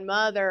feet on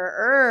Mother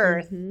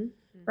Earth. Mhm,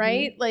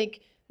 Right? Like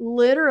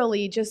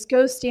literally, just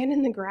go stand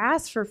in the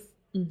grass for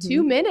mhm.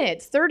 2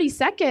 minutes, 30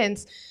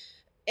 seconds.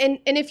 And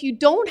if you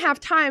don't have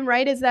time,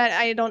 right, is that,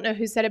 I don't know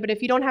who said it, but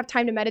if you don't have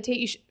time to meditate,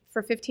 you should,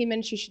 for 15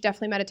 minutes, you should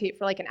definitely meditate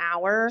for like an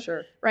hour,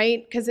 Sure.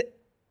 right? Because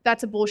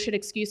that's a bullshit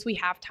excuse. We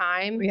have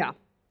time. Yeah.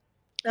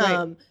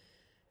 Right.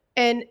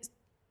 And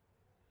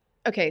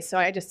okay, so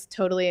I just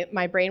totally,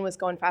 my brain was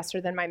going faster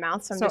than my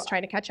mouth, so I'm So, just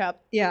trying to catch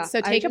up. Yeah.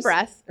 So take a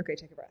breath, Okay,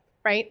 take a breath.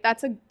 right?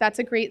 That's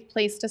a great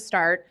place to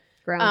start.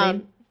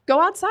 Grounding. Go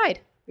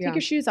outside. Yeah. Take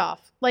your shoes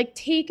off. Like,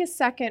 take a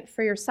second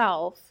for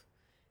yourself.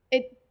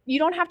 You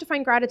don't have to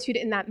find gratitude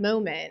in that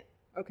moment,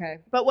 Okay.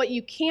 but what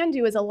you can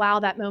do is allow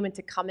that moment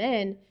to come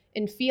in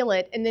and feel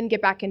it, and then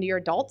get back into your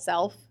adult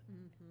self,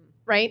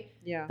 right?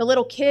 Yeah. The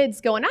little kids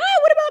going,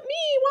 what about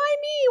me? Why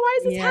me? Why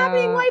is this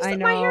happening?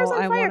 My hair's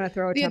on I fire. want to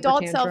throw a The temper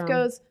adult tantrum. self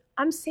goes,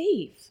 I'm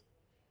safe.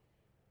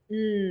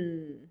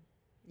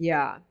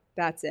 Yeah,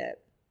 that's it.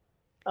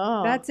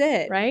 Oh, That's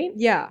it. right?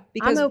 Yeah,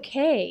 because I'm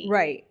okay.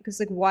 right, because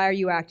like, why are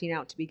you acting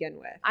out to begin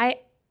with? And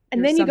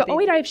There's then you go, something- oh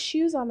wait, I have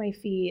shoes on my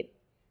feet,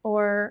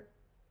 or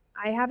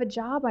I have a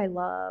job I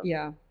love,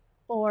 Yeah,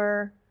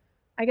 or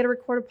I get to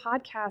record a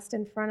podcast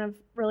in front of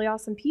really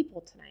awesome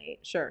people tonight.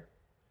 sure.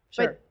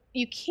 But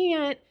you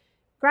can't.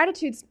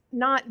 Gratitude's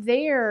not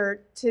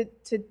there to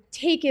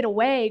take it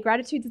away.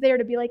 Gratitude's there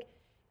to be like,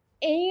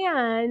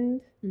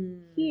 and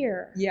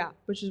here. Yeah,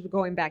 which is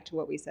going back to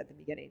what we said at the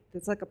beginning.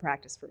 It's like a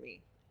practice for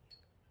me.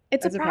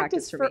 It's As a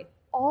practice for me.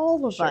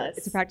 all of Sure, us.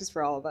 it's a practice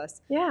for all of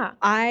us. Yeah.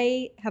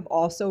 I have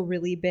also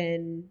really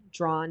been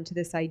drawn to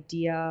this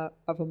idea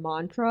of a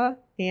mantra,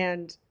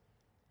 and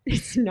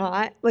it's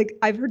not like,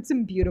 I've heard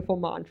some beautiful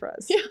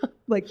mantras. Yeah.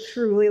 Like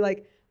truly,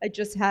 like I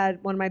just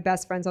had one of my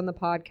best friends on the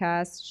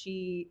podcast.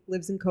 She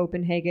lives in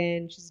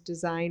Copenhagen. She's a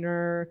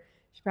designer.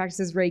 She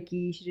practices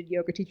Reiki. She did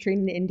yoga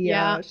teaching in India.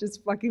 Yeah. She's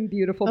a fucking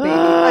beautiful baby.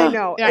 I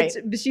know. Right.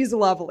 But she's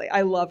lovely.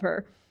 I love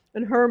her.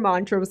 And her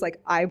mantra was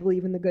like, I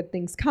believe in the good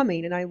things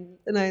coming. And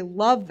I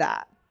love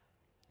that.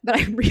 But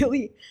I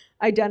really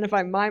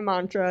identify my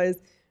mantra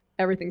as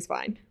everything's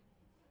fine.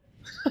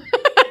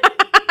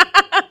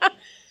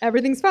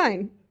 Everything's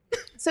fine.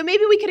 So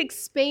maybe we could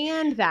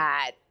expand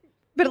that.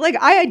 But like,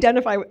 I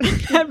identify with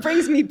that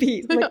brings me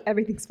peace. I'm like,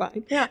 everything's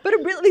fine. Yeah. But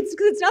it really,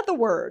 it's not the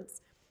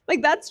words.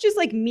 Like, that's just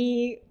like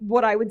me,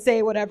 what I would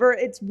say, whatever.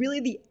 It's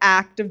really the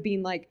act of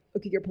being like,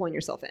 okay, you're pulling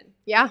yourself in.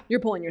 Yeah. You're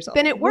pulling yourself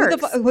Then in. it works.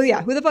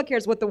 Who the fuck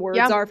cares what the words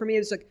Yeah. are for me?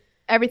 It's like,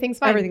 Everything's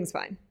fine. everything's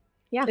fine.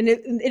 Yeah. And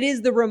it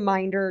is the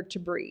reminder to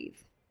breathe.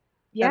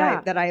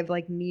 Yeah. That I've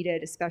like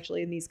needed,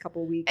 especially in these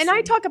couple weeks. And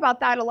I talk about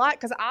that a lot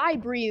because I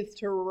breathe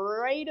to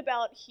right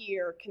about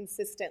here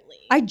consistently.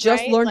 I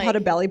just right? learned how Like, to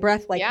belly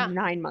breath like Yeah.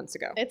 9 months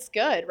ago. It's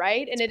good,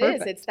 right? And It's it is.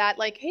 perfect. It's that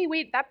like, hey,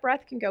 wait, that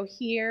breath can go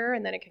here,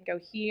 and then it can go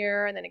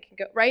here, and then it can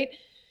go, right?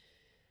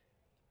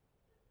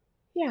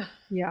 Yeah.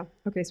 Yeah.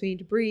 Okay. So we need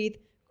to breathe,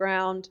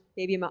 ground,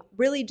 maybe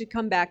really to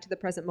come back to the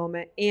present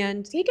moment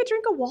and Take a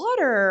drink of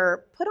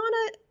water. Put on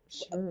a,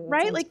 Sure, that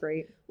right? sounds Like,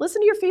 great.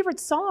 listen to your favorite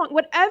song,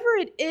 whatever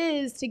it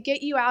is to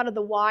get you out of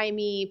the why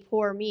me,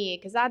 poor me,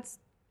 because that's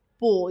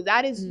bull.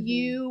 That is Mhm.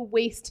 you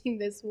wasting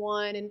this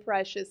one and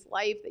precious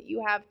life that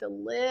you have to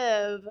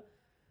live.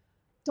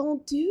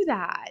 Don't do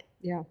that.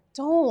 Yeah.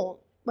 Don't.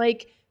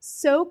 Like,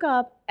 soak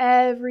up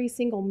every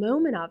single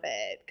moment of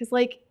it, because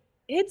like,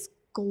 it's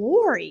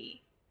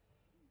glory.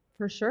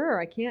 For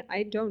sure.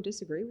 I don't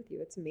disagree with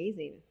you. It's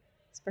amazing.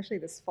 Especially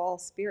this fall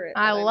spirit.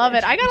 I that I'm love in.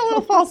 it. I got a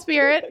little fall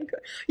spirit.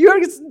 You're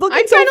just looking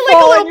I'm so kind of like a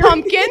fall little in your-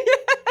 pumpkin.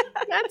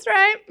 That's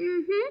right.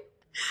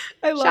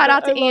 I love Shout it.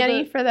 out to I love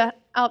Annie it. for the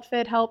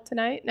outfit help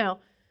tonight. No.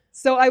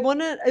 So I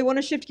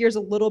wanna shift gears a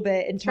little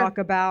bit and Sure. talk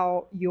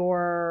about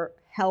your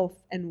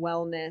health and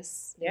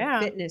wellness and Yeah.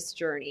 fitness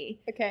journey.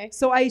 Okay.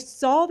 So I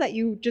saw that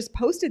you just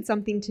posted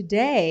something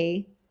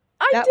today.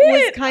 I That did.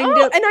 was kind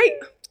of- and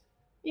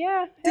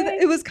Yeah.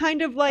 It was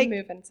kind of like I'm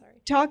moving,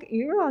 sorry.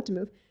 you're allowed to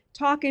move.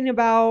 Talking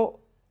about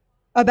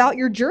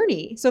your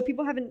journey. So if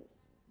people haven't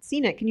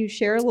seen it, can you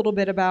share a little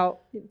bit about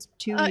it's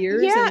 2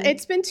 years? Yeah,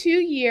 it's been 2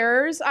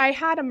 years. I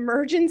had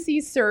emergency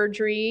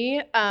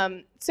surgery.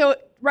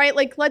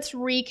 Let's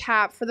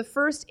recap. For the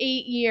first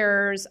 8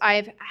 years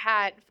I've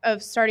had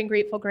of starting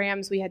Grateful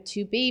Grams, we had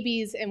 2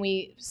 babies and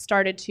we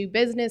started 2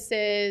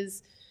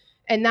 businesses,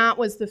 and that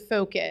was the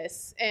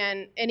focus.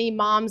 And any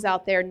moms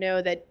out there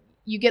know that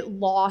you get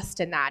lost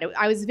in that.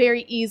 I was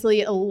very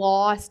easily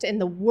lost in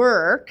the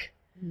work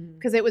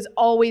because it was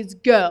always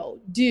go,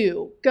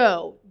 do,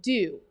 go,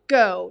 do,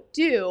 go,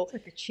 do. It's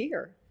like a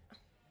cheer.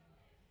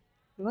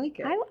 I like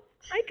it. I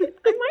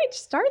might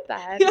start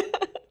that.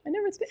 I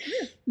never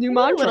New a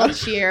mantra. little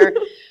cheer.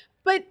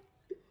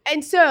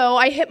 And so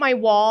I hit my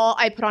wall.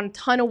 I put on a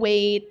ton of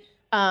weight.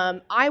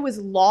 I was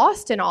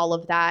lost in all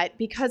of that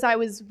because I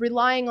was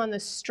relying on the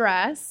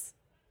stress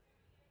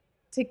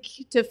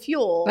to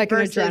fuel. Like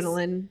versus, an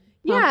adrenaline.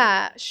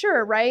 Yeah,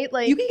 sure, right?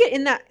 Like You can get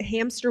in that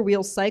hamster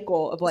wheel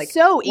cycle of like,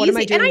 so what easy. am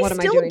I doing? And What I am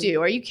I still doing?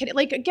 do. Are you kidding?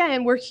 Like,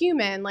 again, we're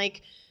human.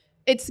 Like,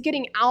 it's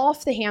getting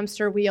off the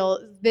hamster wheel,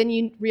 then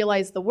you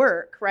realize the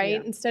work, right?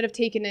 Yeah. Instead of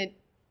taking it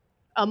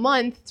a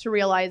month to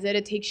realize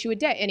it takes you a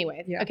day.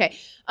 Anyway, Yeah. okay.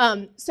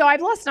 So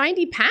I've lost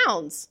 90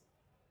 pounds.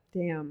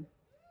 Damn.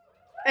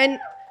 And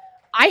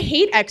I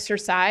hate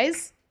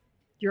exercise.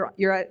 You're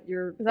at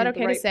your. Is that at the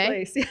okay to right say?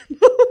 place.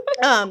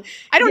 Yeah.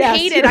 I don't Yes,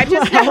 hate it. you're I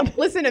just allowed.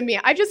 listen to me.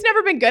 I've just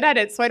never been good at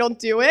it, so I don't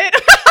do it.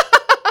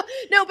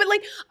 No, but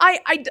like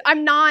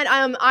I'm not.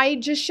 I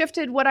just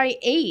shifted what I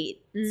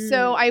ate.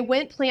 So I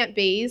went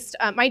plant-based.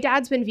 My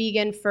dad's been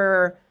vegan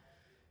for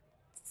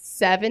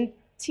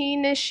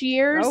 17-ish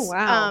years. Oh,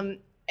 wow.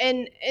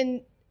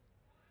 And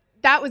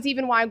that was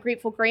even why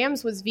Grateful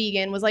Grams was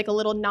vegan. Was like a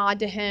little nod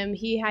to him.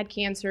 He had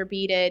cancer,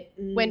 beat it,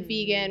 went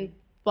vegan.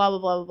 Blah blah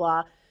blah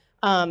blah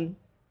blah.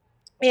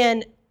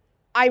 And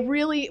I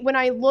really, when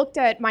I looked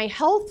at my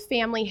health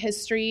family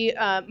history,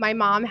 my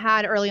mom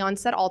had early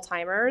onset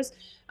Alzheimer's.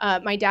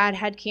 My dad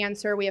had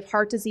cancer. We have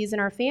heart disease in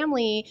our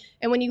family.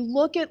 And when you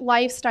look at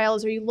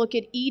lifestyles or you look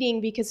at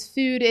eating, because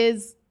food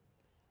is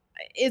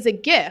a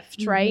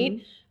gift,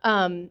 right?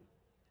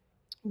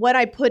 What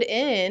I put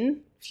in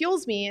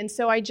fuels me. And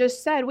so I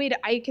just said, wait,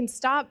 I can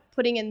stop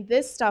putting in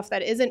this stuff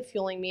that isn't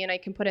fueling me and I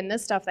can put in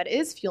this stuff that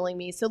is fueling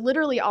me. So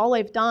literally all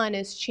I've done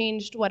is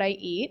changed what I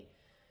eat.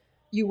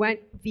 You went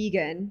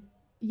vegan,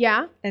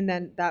 Yeah. and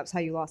then that's how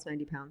you lost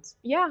 90 pounds.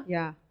 Yeah.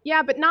 Yeah.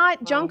 Yeah, but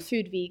not Wow. junk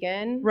food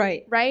vegan.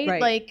 Right. Right?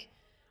 Like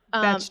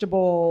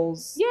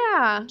Vegetables.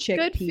 yeah,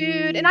 good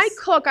food. And I chickpeas.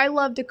 cook. I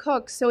love to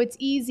cook, so it's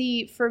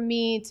easy for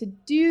me to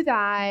do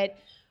that.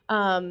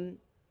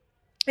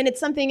 And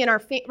it's something in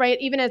our right,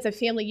 even as a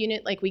family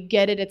unit, like we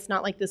get it. It's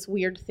not like this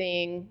weird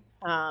thing.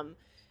 And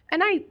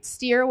I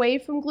steer away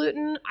from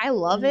gluten. I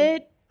love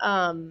it.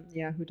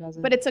 Yeah, who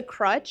doesn't? But it's a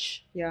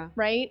crutch, yeah,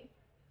 right?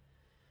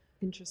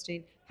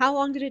 interesting. How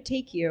long did it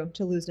take you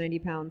to lose 90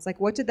 pounds? Like,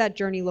 what did that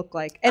journey look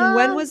like? And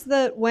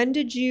when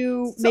did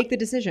you make the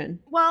decision?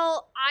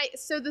 Well,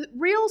 so the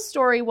real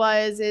story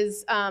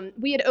is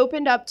we had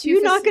opened up 2.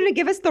 You're not going to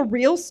give us the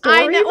real story?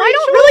 I know. I don't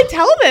Rachel? really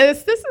tell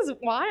this. This is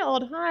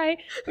wild. Hi.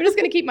 I'm just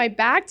going to keep my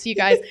back to you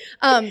guys.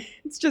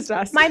 It's just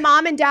us. My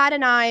mom and dad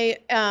and I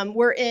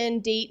were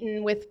in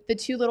Dayton with the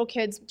 2 little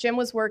kids. Jim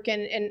was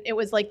working, and it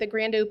was like the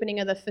grand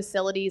opening of the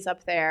facilities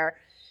up there.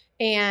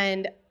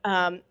 And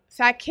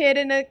fat kid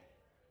in a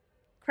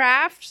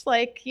craft,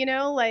 like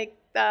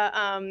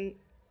the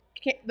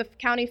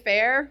county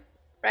fair,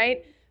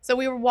 right? So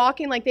we were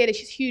walking, like they had a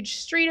huge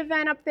street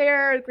event up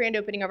there, grand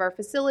opening of our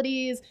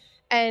facilities.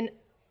 And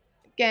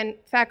again,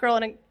 fat girl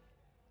in a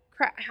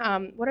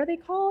what are they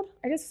called?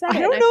 I just said it. I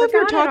don't know if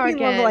you're forgot it talking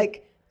again. of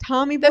like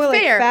Tommy The Boy,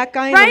 like fair, fat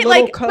guy right? in a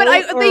little Like, coat, but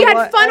or they had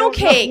what? I funnel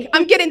don't know. cake.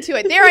 I'm getting to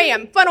it. There I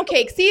am, funnel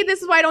cake. See,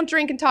 this is why I don't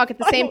drink and talk at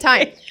the same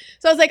time.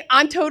 So I was like,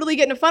 I'm totally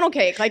getting a funnel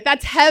cake. Like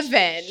that's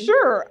heaven.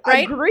 Sure,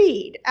 Right?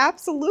 agreed,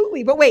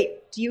 absolutely. But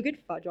wait, do you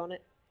get fudge on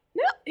it?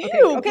 No, Okay,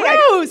 ew, okay,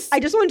 gross. I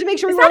just wanted to make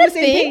sure Is we were on that the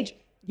a same thing? page.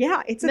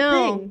 Yeah, it's a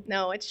no, thing.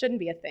 no, it shouldn't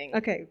be a thing.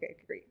 Okay,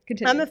 great.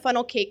 Continue. I'm a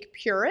funnel cake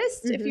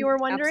purist, if you were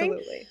wondering.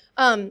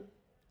 Absolutely.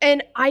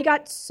 And I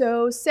got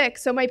so sick.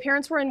 So my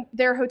parents were in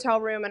their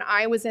hotel room and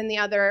I was in the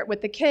other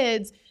with the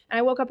kids. And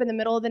I woke up in the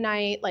middle of the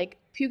night, like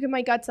puking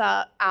my guts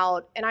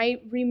out. And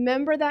I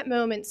remember that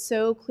moment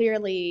so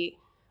clearly.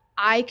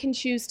 I can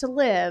choose to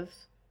live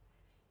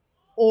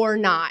or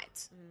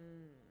not,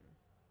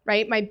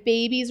 right? My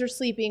babies are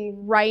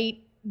sleeping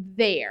right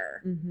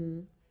there.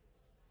 Mm-hmm.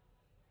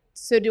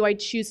 So do I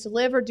choose to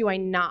live or do I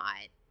not?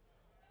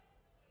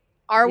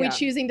 Are we Yeah.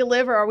 choosing to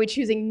live or are we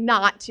choosing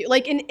not to?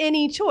 Like in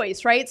any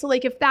choice, right? So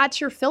like if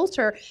that's your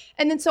filter.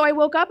 And then so I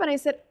woke up and I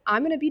said,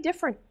 I'm going to be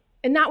different.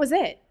 And that was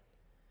it.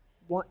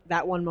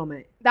 That one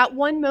moment. That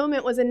one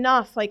moment was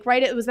enough. Like,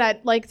 right, it was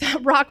that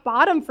rock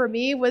bottom for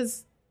me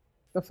was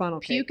The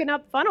funnel cake. puking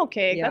up funnel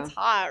cake. Yeah. That's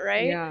hot,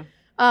 right? Yeah.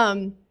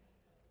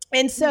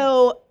 And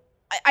so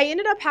I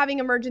ended up having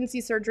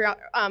emergency surgery,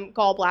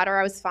 gallbladder.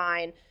 I was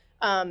fine,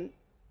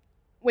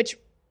 which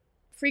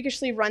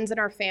freakishly runs in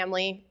our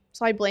family.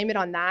 So I blame it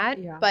on that.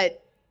 Yeah.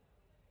 But,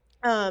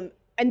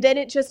 and then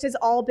it just has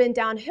all been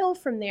downhill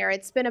from there.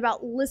 It's been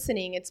about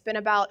listening. It's been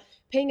about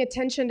paying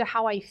attention to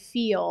how I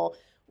feel,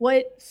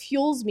 what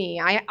fuels me.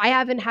 I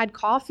haven't had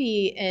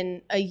coffee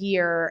in a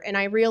year, and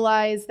I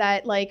realized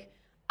that like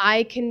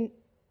I can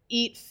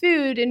eat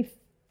food and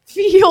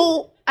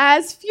feel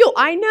as fuel.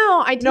 I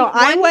know.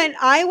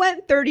 I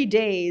went 30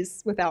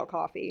 days without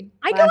coffee.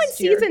 I go in last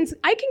year. seasons.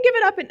 I can give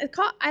it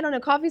up. I don't know.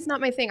 Coffee's not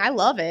my thing. I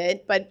love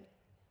it, but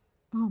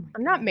I'm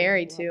not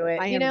married to it.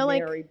 I you am know,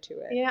 like married to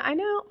it. yeah, I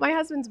know. My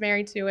husband's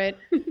married to it.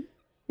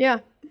 Yeah.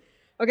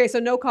 Okay, so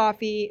no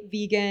coffee,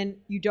 vegan.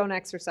 You don't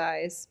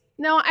exercise.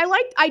 No,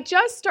 I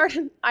just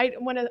started. I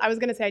was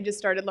gonna say I just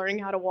started learning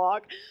how to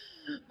walk.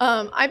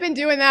 I've been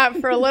doing that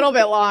for a little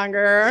bit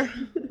longer.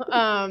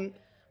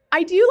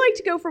 I do like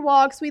to go for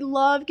walks. We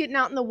love getting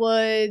out in the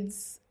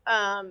woods.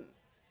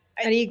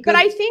 But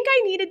I think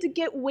I needed to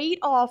get weight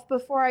off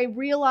before I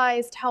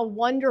realized how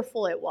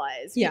wonderful it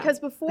was. Yeah, because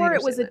before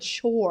it was a that.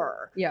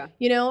 chore. Yeah.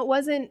 You know, it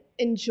wasn't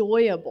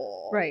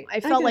enjoyable. Right. I I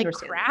felt can like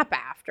understand crap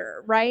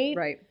after, right?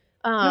 Right.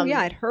 No,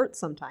 yeah, it hurts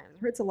sometimes.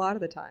 It hurts a lot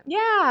of the time.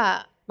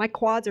 Yeah. My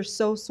quads are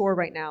so sore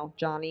right now,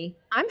 Johnny.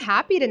 I'm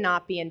happy to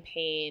not be in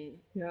pain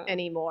Yeah.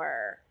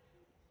 anymore.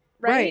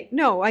 Right?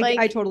 No, Like-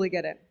 I totally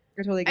get it.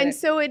 I totally get And it.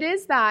 so it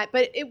is that,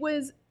 but it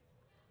was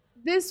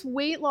this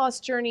weight loss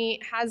journey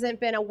hasn't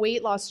been a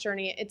weight loss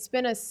journey. It's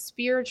been a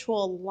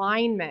spiritual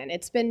alignment.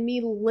 It's been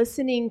me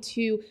listening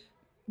to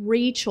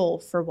Rachel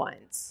for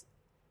once.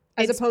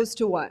 As It's opposed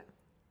to what?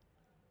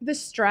 the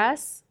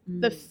stress,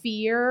 the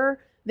fear,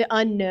 the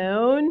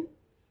unknown,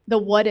 the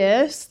what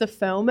ifs, the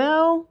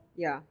FOMO.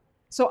 Yeah.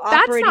 So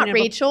That's operating not of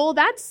Rachel.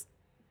 That's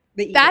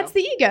the ego. the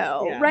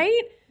ego, Yeah.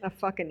 right? A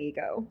fucking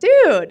ego.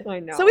 Dude. I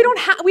know. So we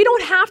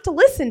don't have to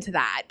listen to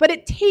that, but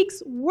it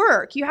takes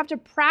work. You have to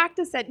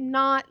practice at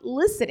not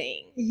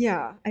listening.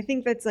 Yeah, I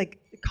think that's like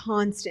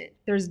constant.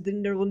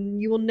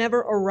 You will never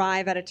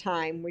arrive at a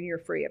time when you're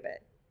free of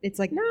it. It's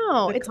like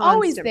No, the it's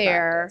always constant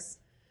there. practice.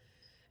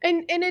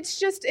 And it's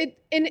just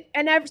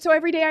so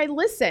every day I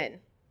listen.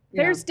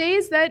 Yeah. There's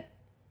days that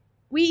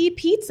we eat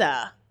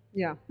pizza,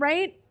 Yeah.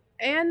 right?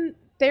 And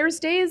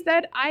there's days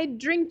that I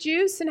drink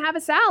juice and have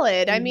a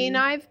salad. I mean,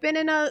 Mm-hmm. I've been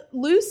in a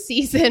loose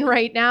season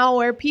right now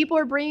where people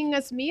are bringing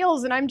us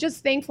meals and I'm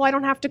just thankful I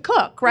don't have to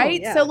cook, right?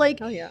 Oh, yeah. So like,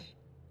 oh yeah.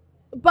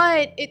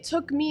 but it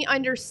took me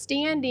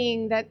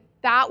understanding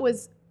that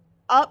was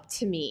up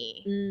to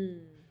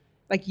me.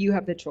 Like you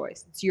have the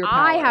choice. It's your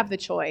power. I have the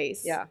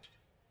choice. Yeah.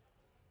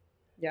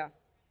 Yeah.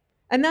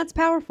 And that's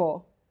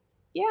powerful.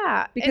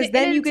 Yeah. Because And-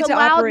 then and you it's get to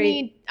allowed operate-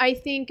 me, I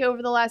think,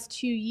 over the last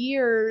 2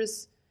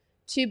 years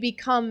to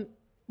become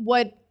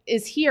what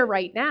is here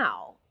right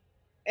now.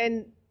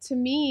 And to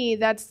me,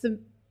 that's the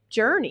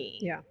journey.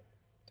 Yeah.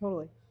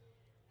 Totally.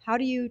 How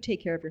do you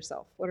take care of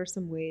yourself? What are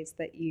some ways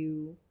that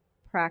you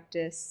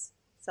practice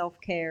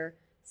self-care,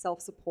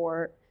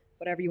 self-support,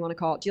 whatever you want to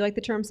call it? Do you like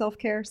the term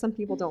self-care? Some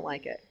people don't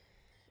like it.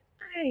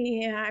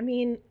 Yeah, I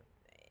mean,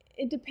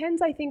 it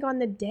depends, I think, on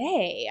the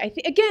day. I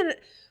think, again,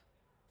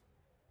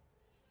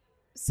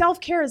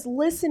 self-care is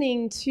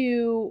listening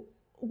to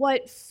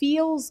what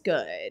feels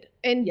good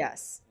and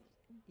Yes.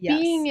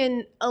 being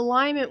in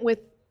alignment with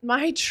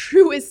my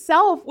truest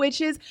self, which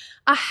is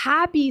a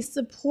happy,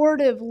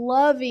 supportive,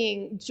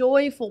 loving,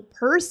 joyful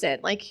person,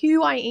 like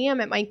who I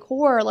am at my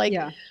core. Like,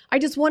 Yeah. I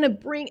just want to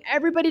bring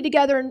everybody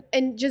together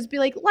and just be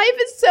like, life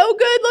is so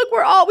good.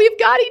 Look, we've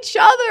got each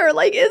other.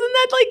 Like, isn't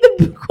that like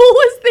the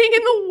coolest thing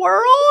in the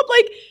world?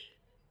 Like,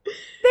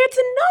 that's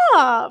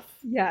enough.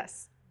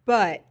 Yes.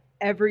 But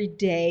every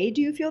day,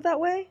 do you feel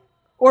that way?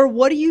 Or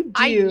what do you do?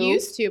 I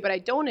used to, but I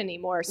don't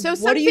anymore. So What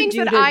some do you things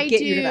do that to I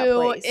get you to that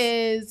do place?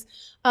 is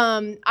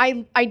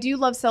I do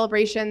love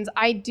celebrations.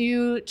 I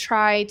do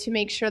try to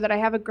make sure that I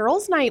have a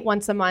girls' night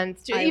once a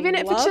month, I even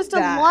if it's love just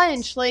that. a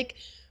lunch. Like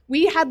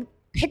we had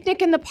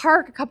picnic in the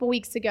park a couple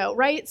weeks ago,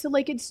 right? So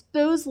like it's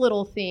those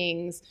little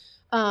things.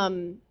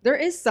 There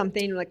is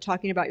something like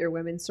talking about your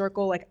women's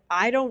circle. Like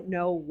I don't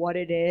know what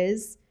it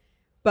is,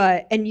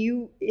 but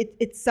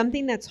it's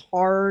something that's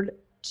hard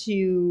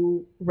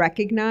to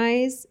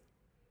recognize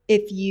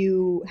if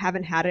you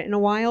haven't had it in a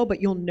while,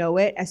 but you'll know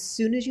it as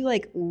soon as you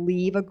like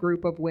leave a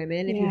group of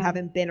women, if you Yeah.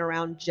 haven't been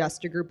around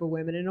just a group of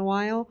women in a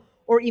while,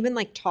 or even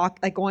like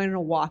going on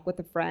a walk with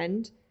a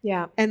friend,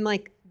 Yeah. and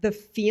like the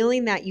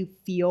feeling that you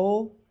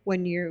feel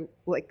when you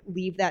like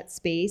leave that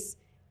space,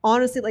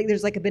 honestly, like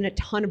there's like been a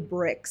ton of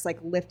bricks like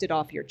lifted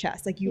off your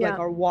chest, like you Yeah. like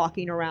are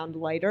walking around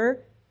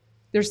lighter.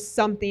 There's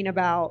something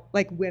about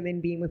like women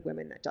being with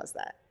women that does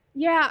that.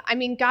 Yeah, I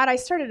mean, God, I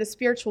started a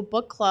spiritual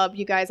book club,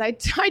 you guys. I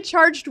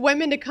charged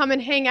women to come and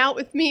hang out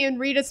with me and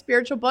read a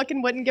spiritual book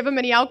and wouldn't give them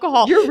any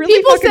alcohol. You're really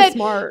People fucking said,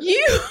 smart.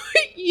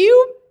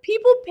 You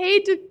people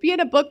paid to be in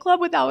a book club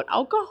without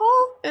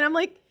alcohol? And I'm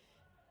like,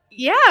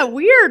 yeah,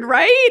 weird,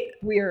 right?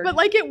 Weird. But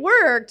like it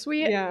worked.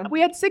 Yeah. We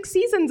had 6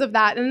 seasons of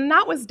that, and then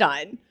that was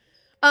done.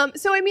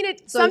 So I mean,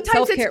 So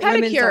sometimes it's self-care,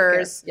 women's self-care.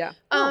 pedicures. Yeah.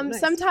 Oh, nice.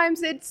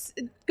 Sometimes it's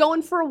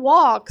going for a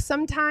walk.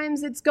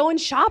 Sometimes it's going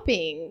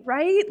shopping,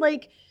 right?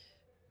 Like,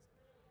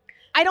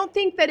 I don't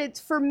think that it's,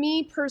 for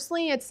me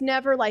personally, it's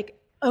never like,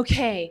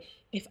 okay,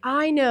 if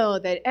I know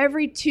that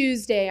every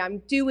Tuesday I'm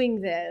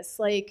doing this,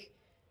 like,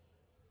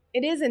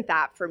 it isn't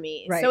that for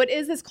me. Right. So it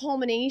is this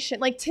culmination.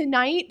 Like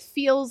tonight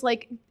feels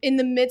like in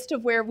the midst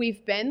of where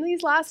we've been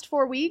these last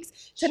 4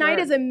 weeks, tonight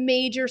Sure. is a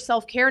major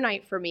self-care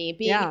night for me.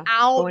 Being Yeah,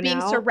 out, going being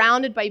out.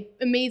 surrounded by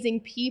amazing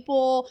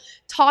people,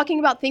 talking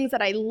about things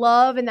that I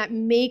love and that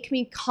make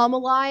me come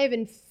alive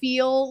and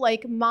feel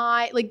like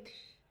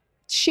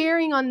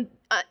sharing on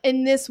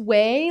in this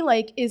way,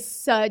 like, is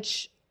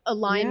such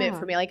alignment Yeah.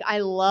 for me. Like, I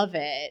love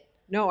it.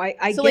 No, I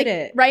So, get like,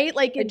 it. right?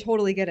 Like, I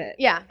totally get it.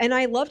 yeah. And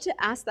I love to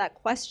ask that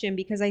question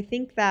because I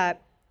think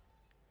that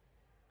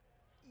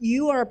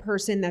you are a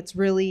person that's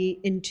really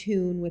in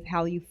tune with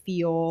how you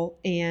feel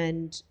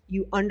and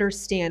you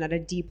understand at a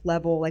deep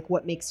level like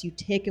what makes you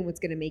tick and what's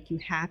going to make you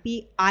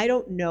happy. I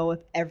don't know if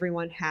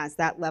everyone has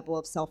that level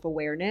of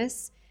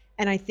self-awareness.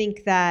 And I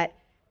think that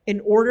in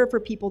order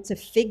for people to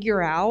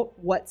figure out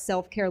what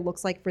self-care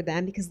looks like for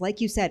them, because like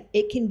you said,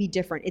 it can be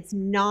different. It's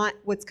not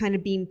what's kind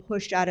of being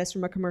pushed at us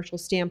from a commercial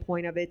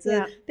standpoint of it's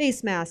Yeah. a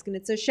face mask and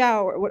it's a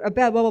shower, a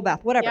bubble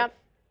bath, whatever. Yep.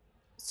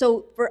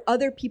 So for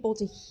other people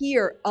to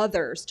hear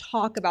others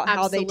talk about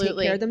how they take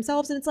Absolutely. care of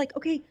themselves, and it's like,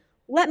 okay,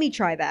 let me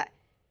try that.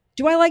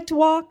 Do I like to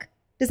walk?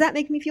 Does that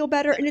make me feel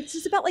better? And it's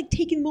just about like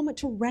taking a moment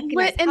to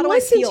recognize And how do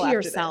listen I feel to after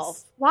yourself.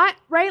 this? Why,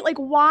 right? Like,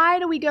 why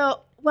do we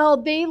go, well,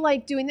 they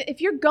like doing that.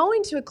 If you're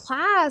going to a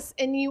class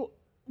and you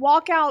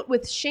walk out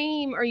with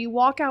shame or you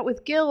walk out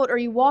with guilt or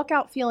you walk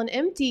out feeling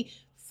empty,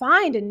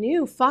 find a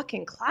new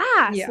fucking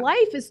class. Yeah.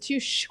 Life is too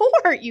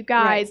short, you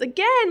guys. Right.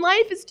 Again,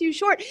 life is too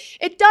short.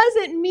 It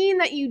doesn't mean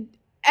that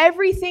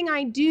everything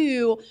I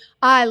do,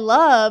 I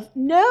love.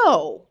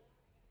 No,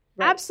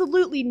 Right.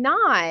 absolutely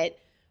not.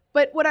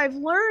 But what I've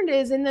learned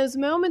is in those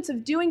moments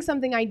of doing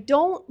something I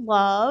don't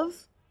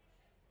love,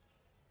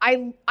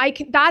 I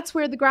can, that's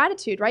where the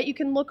gratitude, right? You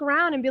can look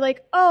around and be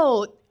like,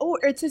 oh,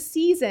 it's a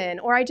season,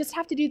 or I just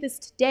have to do this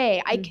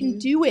today. I can Mhm.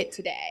 do it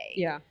today.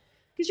 Yeah.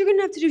 Because you're going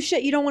to have to do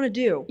shit you don't want to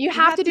do. You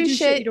have to do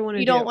shit you don't want to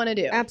you do. don't want to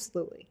do.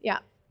 Absolutely. Yeah.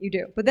 You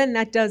do. But then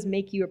that does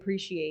make you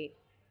appreciate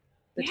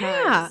the Yeah.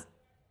 times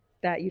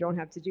that you don't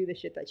have to do the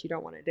shit that you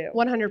don't want to do.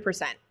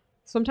 100%.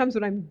 Sometimes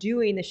when I'm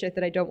doing the shit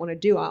that I don't want to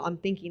do, I'm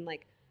thinking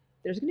like,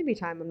 there's going to be a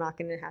time I'm not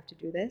going to have to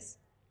do this.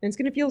 And it's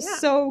going to feel Yeah.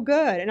 so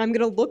good. And I'm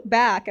going to look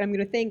back and I'm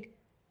going to think,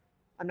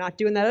 I'm not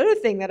doing that other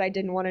thing that I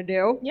didn't want to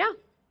do. Yeah.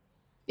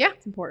 Yeah.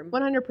 It's important.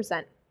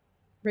 100%.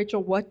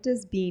 Rachel, what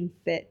does being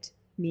fit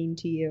mean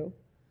to you?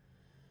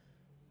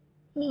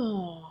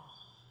 Oh,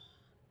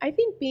 I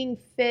think being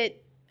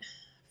fit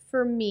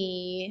for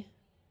me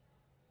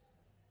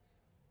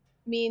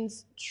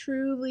means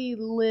truly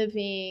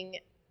living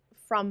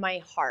from my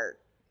heart.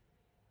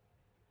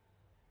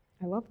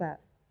 I love that.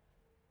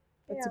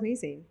 That's Yeah.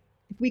 amazing.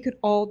 If we could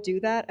all do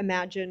that,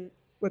 imagine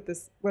what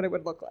it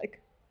would look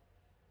like.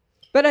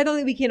 But I don't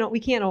think we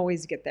can't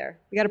always get there.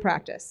 We got to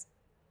practice.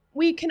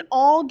 We can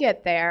all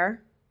get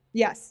there.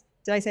 Yes.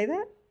 Did I say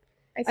that?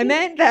 I think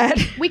meant that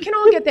we can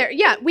all get there.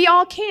 Yeah, we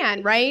all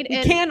can, right?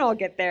 we can all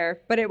get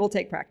there, but it will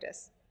take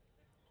practice.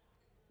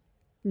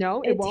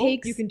 No, it It won't.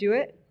 takes- You can do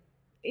it.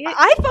 It-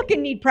 I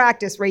fucking need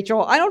practice,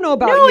 Rachel. I don't know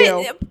about no,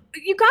 you.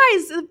 you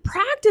guys, the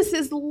practice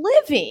is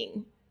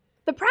living.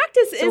 The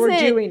practice So isn't. we're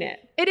doing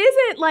it. It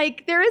isn't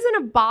like there isn't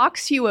a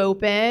box you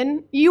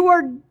open. You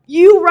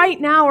right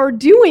now are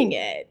doing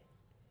it.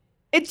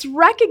 It's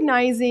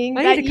recognizing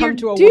I that need to you're come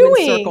to a doing.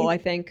 women's circle, I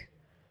think.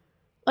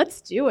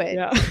 Let's do it,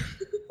 Yeah.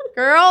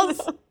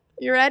 girls.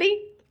 You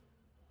ready?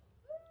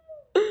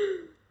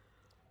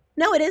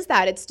 No, it is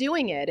that. It's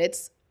doing it.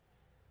 It's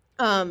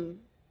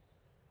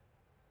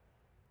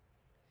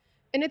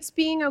and it's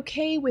being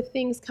okay with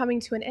things coming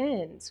to an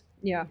end,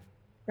 Yeah.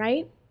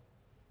 right?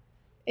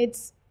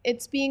 It's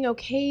being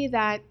okay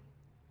that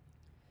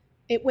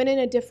it went in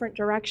a different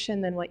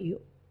direction than what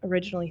you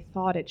originally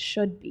thought it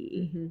should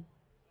be. Mm-hmm.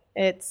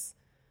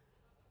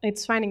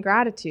 It's finding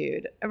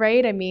gratitude,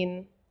 right? I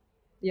mean,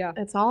 Yeah.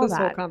 it's all This that.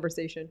 whole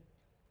conversation.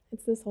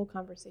 It's this whole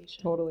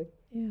conversation. Totally.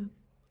 Yeah.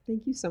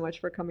 Thank you so much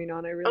for coming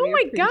on. I really Oh my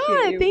appreciate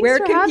God, you. thanks Where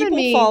for can having people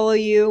me. follow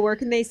you? Where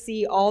can they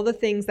see all the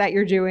things that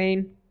you're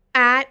doing?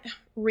 At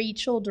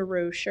Rachel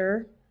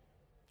DeRocher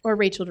or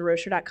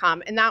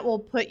RachelDeRocher.com. And that will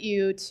put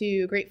you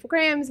to Grateful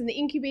Grams and the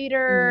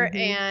incubator. Mhm.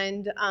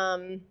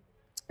 And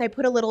I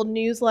put a little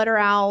newsletter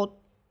out,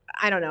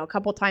 I don't know, a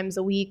couple times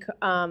a week.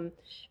 And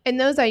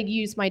those I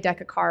use my deck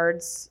of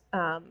cards.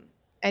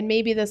 And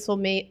maybe this will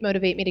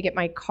motivate me to get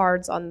my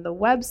cards on the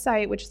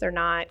website, which they're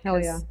not. Hell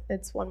 'cause yeah.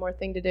 It's one more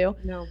thing to do.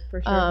 No,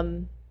 for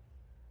sure.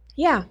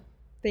 Yeah.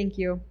 Thank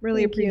you.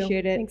 Really Thank you.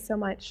 appreciate it. Thanks so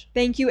much.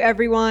 Thank you,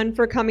 everyone,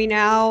 for coming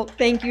out.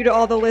 Thank you to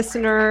all the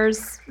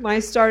listeners. When I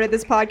started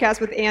this podcast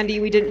with Andy,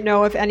 we didn't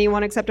know if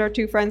anyone except our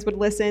two friends would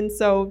listen.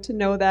 So to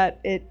know that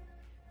it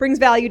brings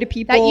value to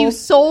people. That you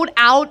sold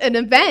out an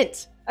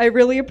event. I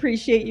really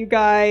appreciate you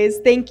guys.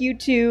 Thank you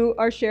to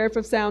our Sheriff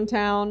of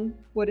Soundtown.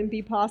 Wouldn't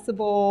be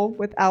possible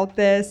without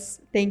this.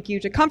 Thank you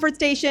to Comfort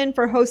Station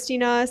for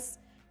hosting us.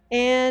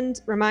 And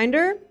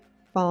reminder,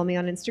 Follow me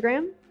on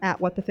Instagram at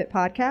What the Fit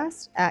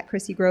Podcast, at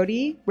Chrissy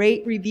Grody.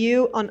 Rate,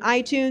 review on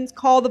iTunes,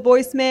 call the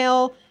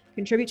voicemail,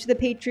 contribute to the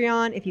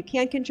Patreon. If you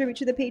can't contribute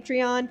to the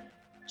Patreon,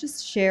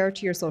 just share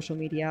to your social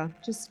media.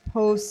 Just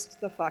post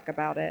the fuck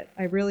about it.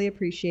 I really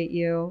appreciate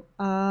you.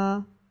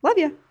 Love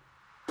you.